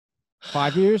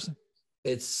 5 years?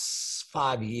 It's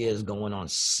 5 years going on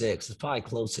 6. It's probably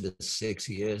close to the 6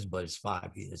 years, but it's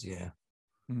 5 years. Yeah.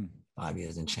 5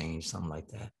 years and change, something like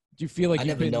that. Do you feel like I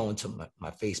never know until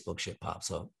my Facebook shit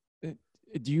pops up.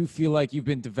 Do you feel like you've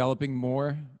been developing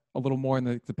a little more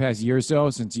in the past year or so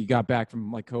since you got back from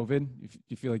like COVID? Do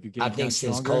you feel like you're getting I think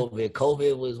since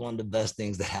COVID was one of the best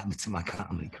things that happened to my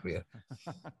comedy career.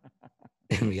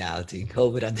 In reality,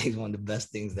 COVID, I think is one of the best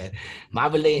things that my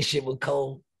relationship with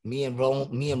Cole, me and Rona's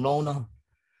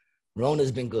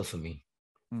been good for me.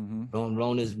 Mm-hmm.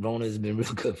 Rona's been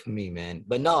real good for me, man.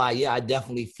 But no, I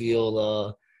definitely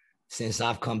feel since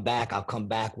I've come back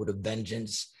with a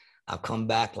vengeance. I've come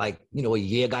back like, a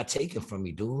year got taken from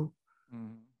me, dude.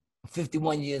 I'm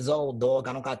 51 years old, dog.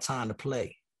 I don't got time to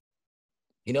play.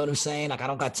 You know what I'm saying? Like, I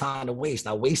don't got time to waste.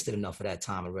 I wasted enough of that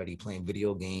time already playing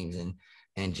video games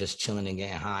and just chilling and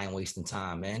getting high and wasting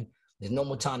time, man. There's no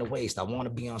more time to waste. I want to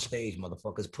be on stage,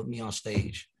 motherfuckers. Put me on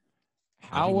stage.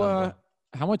 How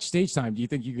much stage time do you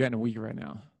think you get in a week right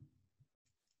now?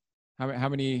 How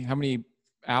many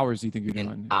hours do you think you're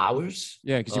doing? Hours?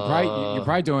 Yeah, because you're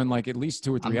probably doing like at least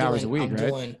 2 or 3 hours a week,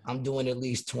 right? I'm doing at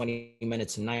least 20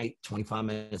 minutes a night, 25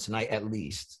 minutes a night, at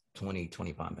least 20,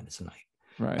 25 minutes a night.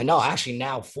 Right. And no, actually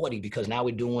now 40, because now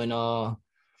we're doing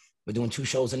 2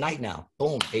 shows a night now.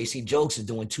 Boom. AC Jokes is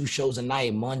doing 2 shows a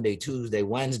night, Monday, Tuesday,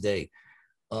 Wednesday.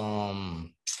 I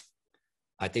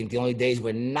think the only days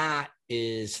we're not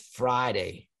is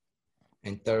Friday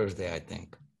and Thursday, I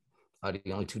think. Are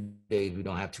the only 2 days we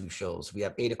don't have 2 shows. We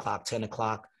have 8 o'clock, 10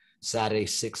 o'clock, Saturday,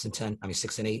 6 and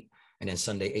 8, and then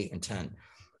Sunday, 8 and 10.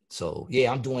 So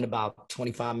yeah, I'm doing about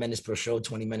 25 minutes per show,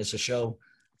 20 minutes a show.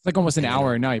 It's like almost an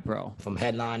hour a night, bro. From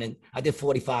headlining. I did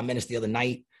 45 minutes the other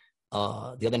night.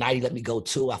 The other night he let me go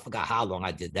too. I forgot how long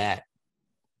I did that.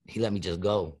 He let me just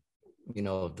go. You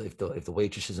know, if the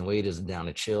waitresses and waiters are down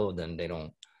to chill, then they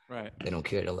don't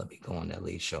care to let me go on that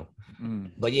late show.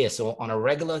 But yeah, so on a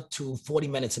regular 40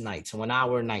 minutes a night, so an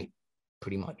hour a night,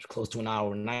 pretty much close to an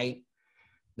hour a night.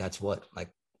 That's what, like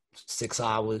 6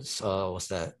 hours. What's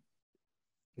that?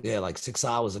 Yeah, like 6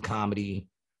 hours of comedy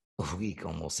a week,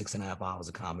 almost 6.5 hours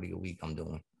of comedy a week I'm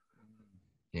doing.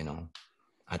 You know,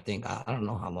 I think, I don't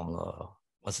know how long,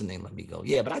 what's the name let me go.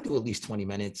 Yeah, but I do at least 20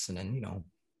 minutes. And then, you know,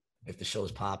 if the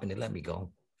show's popping, they let me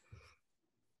go.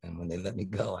 And when they let me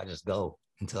go, I just go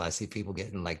until I see people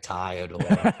getting like tired, or,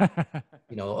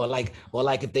 you know, or like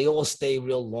if they all stay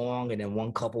real long and then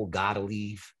one couple gotta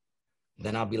leave,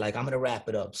 then I'll be like, I'm going to wrap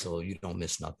it up so you don't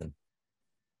miss nothing.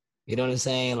 You know what I'm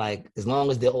saying? Like, as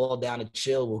long as they're all down to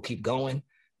chill, we'll keep going.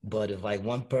 But if like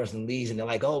one person leaves and they're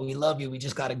like, oh, we love you, we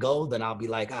just got to go, then I'll be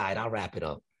like, all right, I'll wrap it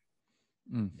up.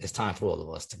 It's time for all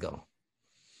of us to go,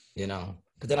 you know?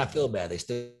 Because then I feel bad. They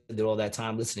still did all that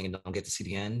time listening and don't get to see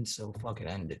the end. So fucking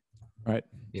end it. Right.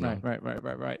 You know?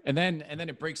 Right. And then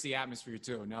it breaks the atmosphere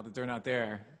too. Now that they're not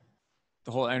there,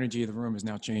 the whole energy of the room is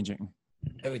now changing.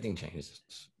 Everything changes.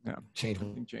 Yeah.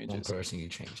 One person, you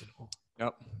change it all.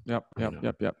 Yep.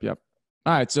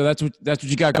 All right. So that's what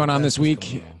you got going on this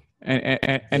week.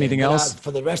 Anything else?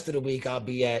 For the rest of the week, I'll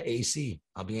be at AC.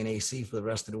 I'll be in AC for the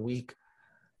rest of the week.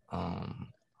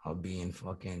 I'll be in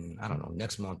fucking, I don't know,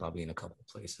 next month I'll be in a couple of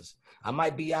places. I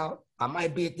might be at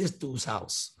this dude's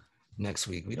house next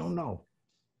week. We don't know.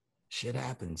 Shit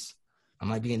happens. I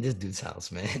might be in this dude's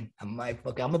house, man. I'm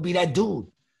gonna be that dude.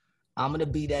 I'm gonna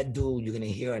be that dude. You're gonna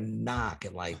hear a knock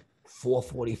at like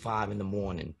 4:45 in the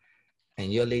morning,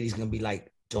 and your lady's gonna be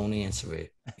like, don't answer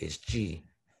it. It's G.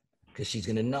 Because she's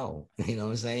gonna know. You know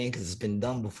what I'm saying? Because it's been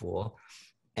done before.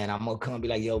 And I'm gonna come and be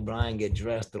like, yo, Brian, get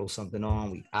dressed, throw something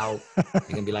on, we out. You're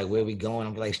gonna be like, where we going?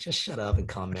 I'm like, just shut up and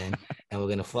come in. And we're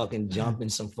gonna fucking jump in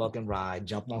some fucking ride,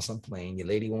 jump on some plane. Your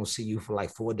lady won't see you for like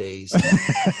 4 days.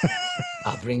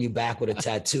 I'll bring you back with a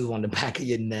tattoo on the back of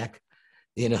your neck.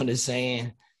 You know what I'm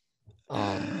saying?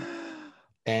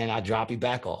 And I drop you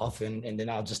back off, and then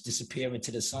I'll just disappear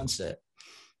into the sunset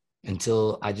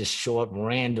until I just show up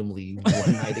randomly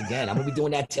one night again. I'm gonna be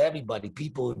doing that to everybody.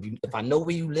 People, if I know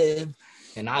where you live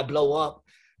and I blow up,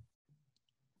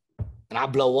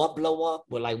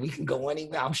 but like we can go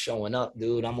anywhere, I'm showing up,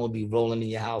 dude. I'm gonna be rolling in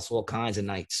your house all kinds of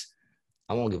nights.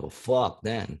 I won't give a fuck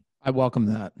then. I welcome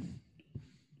that.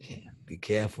 Yeah, be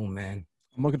careful, man.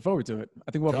 I'm looking forward to it.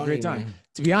 I think we'll have a great time. Man.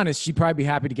 To be honest, she'd probably be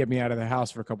happy to get me out of the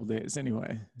house for a couple of days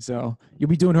anyway. So you'll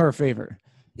be doing her a favor.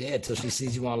 Yeah, until she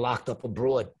sees you on Locked Up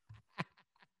Abroad.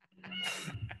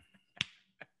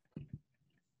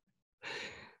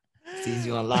 Sees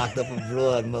you on Locked Up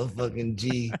Abroad, motherfucking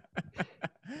G.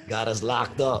 Got us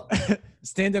locked up.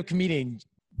 Stand-up comedian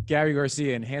Gary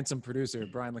Garcia and handsome producer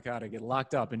Brian Licata get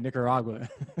locked up in Nicaragua.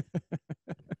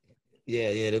 Yeah,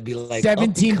 it'll be like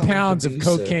 17 pounds of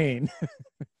cocaine.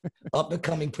 Up and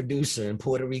coming producer and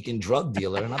Puerto Rican drug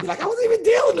dealer. And I'll be like, I wasn't even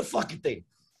dealing the fucking thing.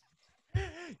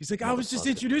 He's like, I was just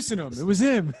introducing him. It was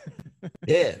him.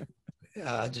 Yeah.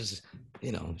 I just,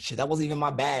 shit, that wasn't even my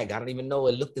bag. I don't even know.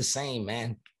 It looked the same,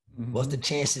 man. Mm-hmm. What's the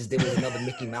chances there was another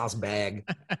Mickey Mouse bag?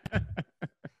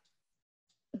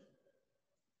 What's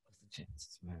the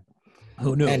chances, man?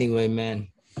 Who knew? Anyway, man.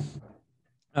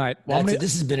 All right. Well,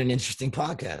 this has been an interesting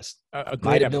podcast.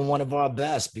 Might have been one of our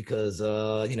best because, we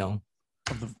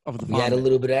had a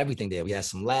little bit of everything there. We had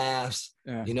some laughs,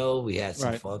 we had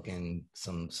some fucking,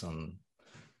 some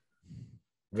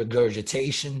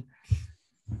regurgitation.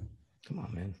 Come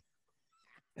on, man.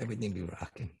 Everything be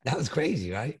rocking. That was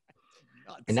crazy, right?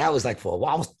 And that was like for a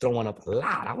while. I was throwing up a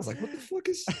lot. I was like, what the fuck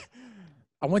is...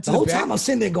 I went to the whole time I was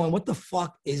sitting there going, what the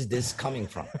fuck is this coming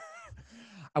from?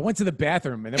 I went to the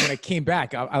bathroom, and then when I came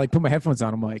back, I like put my headphones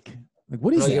on. I'm like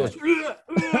what is that?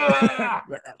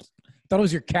 Thought it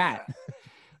was your cat.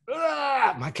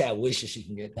 My cat wishes she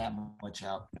can get that much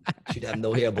out. She'd have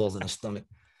no hairballs in her stomach.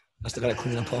 I still gotta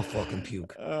clean up her fucking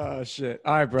puke. Oh shit!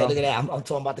 All right, bro. Hey, look at that. I'm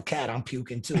talking about the cat. I'm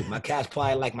puking too. My cat's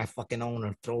probably like my fucking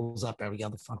owner. Throws up every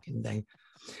other fucking day.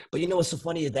 But you know what's so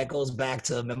funny is that goes back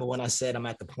to, remember when I said I'm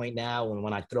at the point now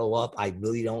when I throw up, I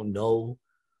really don't know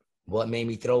what made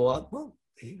me throw up. Well,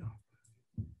 there you go.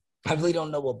 I really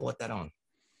don't know what brought that on.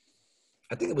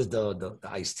 I think it was the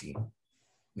iced tea.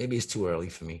 Maybe it's too early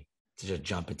for me to just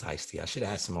jump into iced tea. I should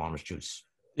have had some orange juice.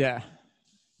 Yeah.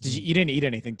 You didn't eat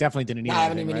anything. Definitely didn't eat anything. I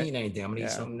haven't even eaten anything. I'm gonna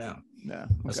eat something now. No. Okay.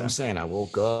 That's what I'm saying. I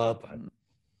woke up, I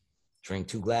drank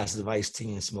 2 glasses of iced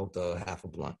tea and smoked half a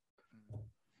blunt.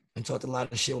 And talked a lot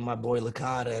of shit with my boy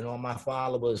Licata and all my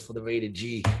followers for the Rated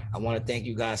G. I want to thank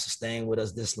you guys for staying with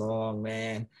us this long,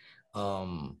 man.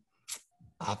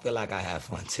 I feel like I had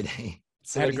fun today.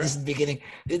 So this is the beginning.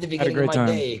 This is the beginning of my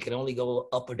day. It can only go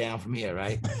up or down from here,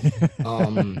 right?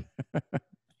 I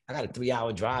got a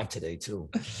 3-hour drive today too.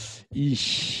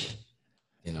 Eesh.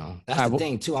 You know, that's the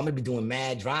thing too. I'm gonna be doing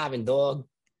mad driving, dog.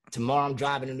 Tomorrow I'm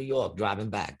driving to New York, driving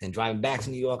back. Then driving back to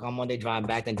New York on Monday, driving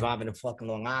back. Then driving to fucking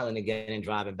Long Island again and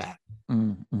driving back.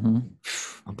 Mm-hmm.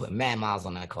 I'm putting mad miles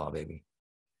on that car, baby.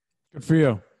 Good for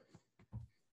you.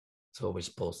 That's what we're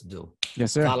supposed to do.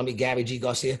 Yes, sir. Follow me, Gary G.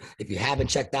 Garcia. If you haven't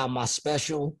checked out my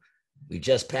special, we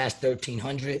just passed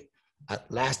 1,300.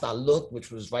 Last I looked,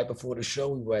 which was right before the show,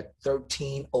 we were at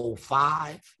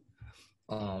 1,305.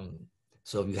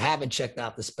 So if you haven't checked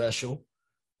out the special,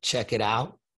 check it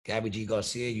out. Gary G.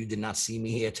 Garcia, You Did Not See Me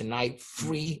Here Tonight,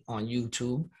 free on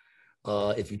YouTube.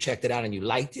 If you checked it out and you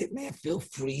liked it, man, feel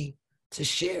free to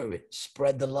share it.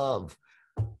 Spread the love.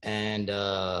 And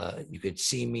you could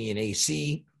see me in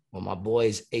AC with my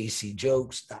boys,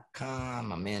 acjokes.com.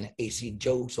 My man, AC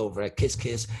Jokes over at Kiss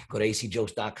Kiss. Go to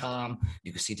acjokes.com.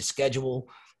 You can see the schedule.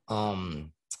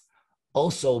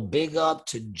 Also, big up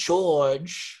to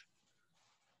George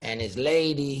and his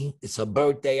lady. It's her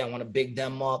birthday. I want to big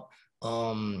them up.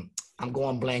 I'm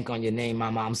going blank on your name,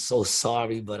 Mama. I'm so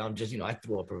sorry, but I'm just, I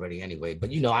threw up already anyway. But,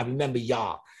 I remember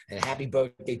y'all. And happy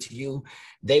birthday to you.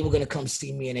 They were going to come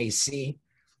see me in AC.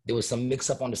 There was some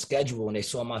mix up on the schedule and they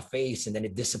saw my face and then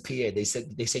it disappeared. They said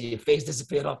your face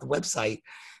disappeared off the website.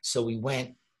 So we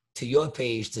went to your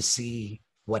page to see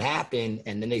what happened.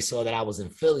 And then they saw that I was in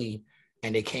Philly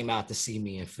and they came out to see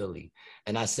me in Philly.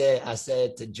 And I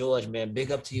said to George, man,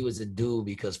 big up to you as a dude,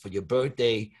 because for your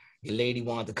birthday, your lady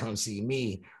wanted to come see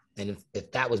me. And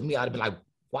if that was me, I'd have been like,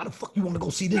 why the fuck you want to go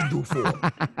see this dude for?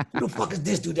 Who the fuck is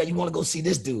this dude that you want to go see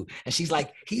this dude? And she's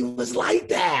like, he was like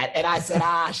that. And I said,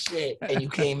 shit. And you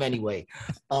came anyway.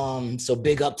 So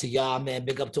big up to y'all, man.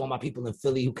 Big up to all my people in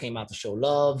Philly who came out to show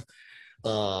love.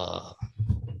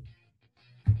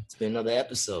 It's been another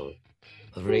episode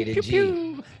of Rated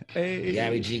G. Hey.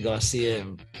 Gary G. Garcia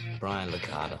and Brian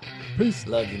Licata. Peace.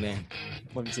 Love you, man.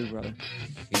 Love you too, brother.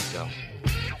 Peace out.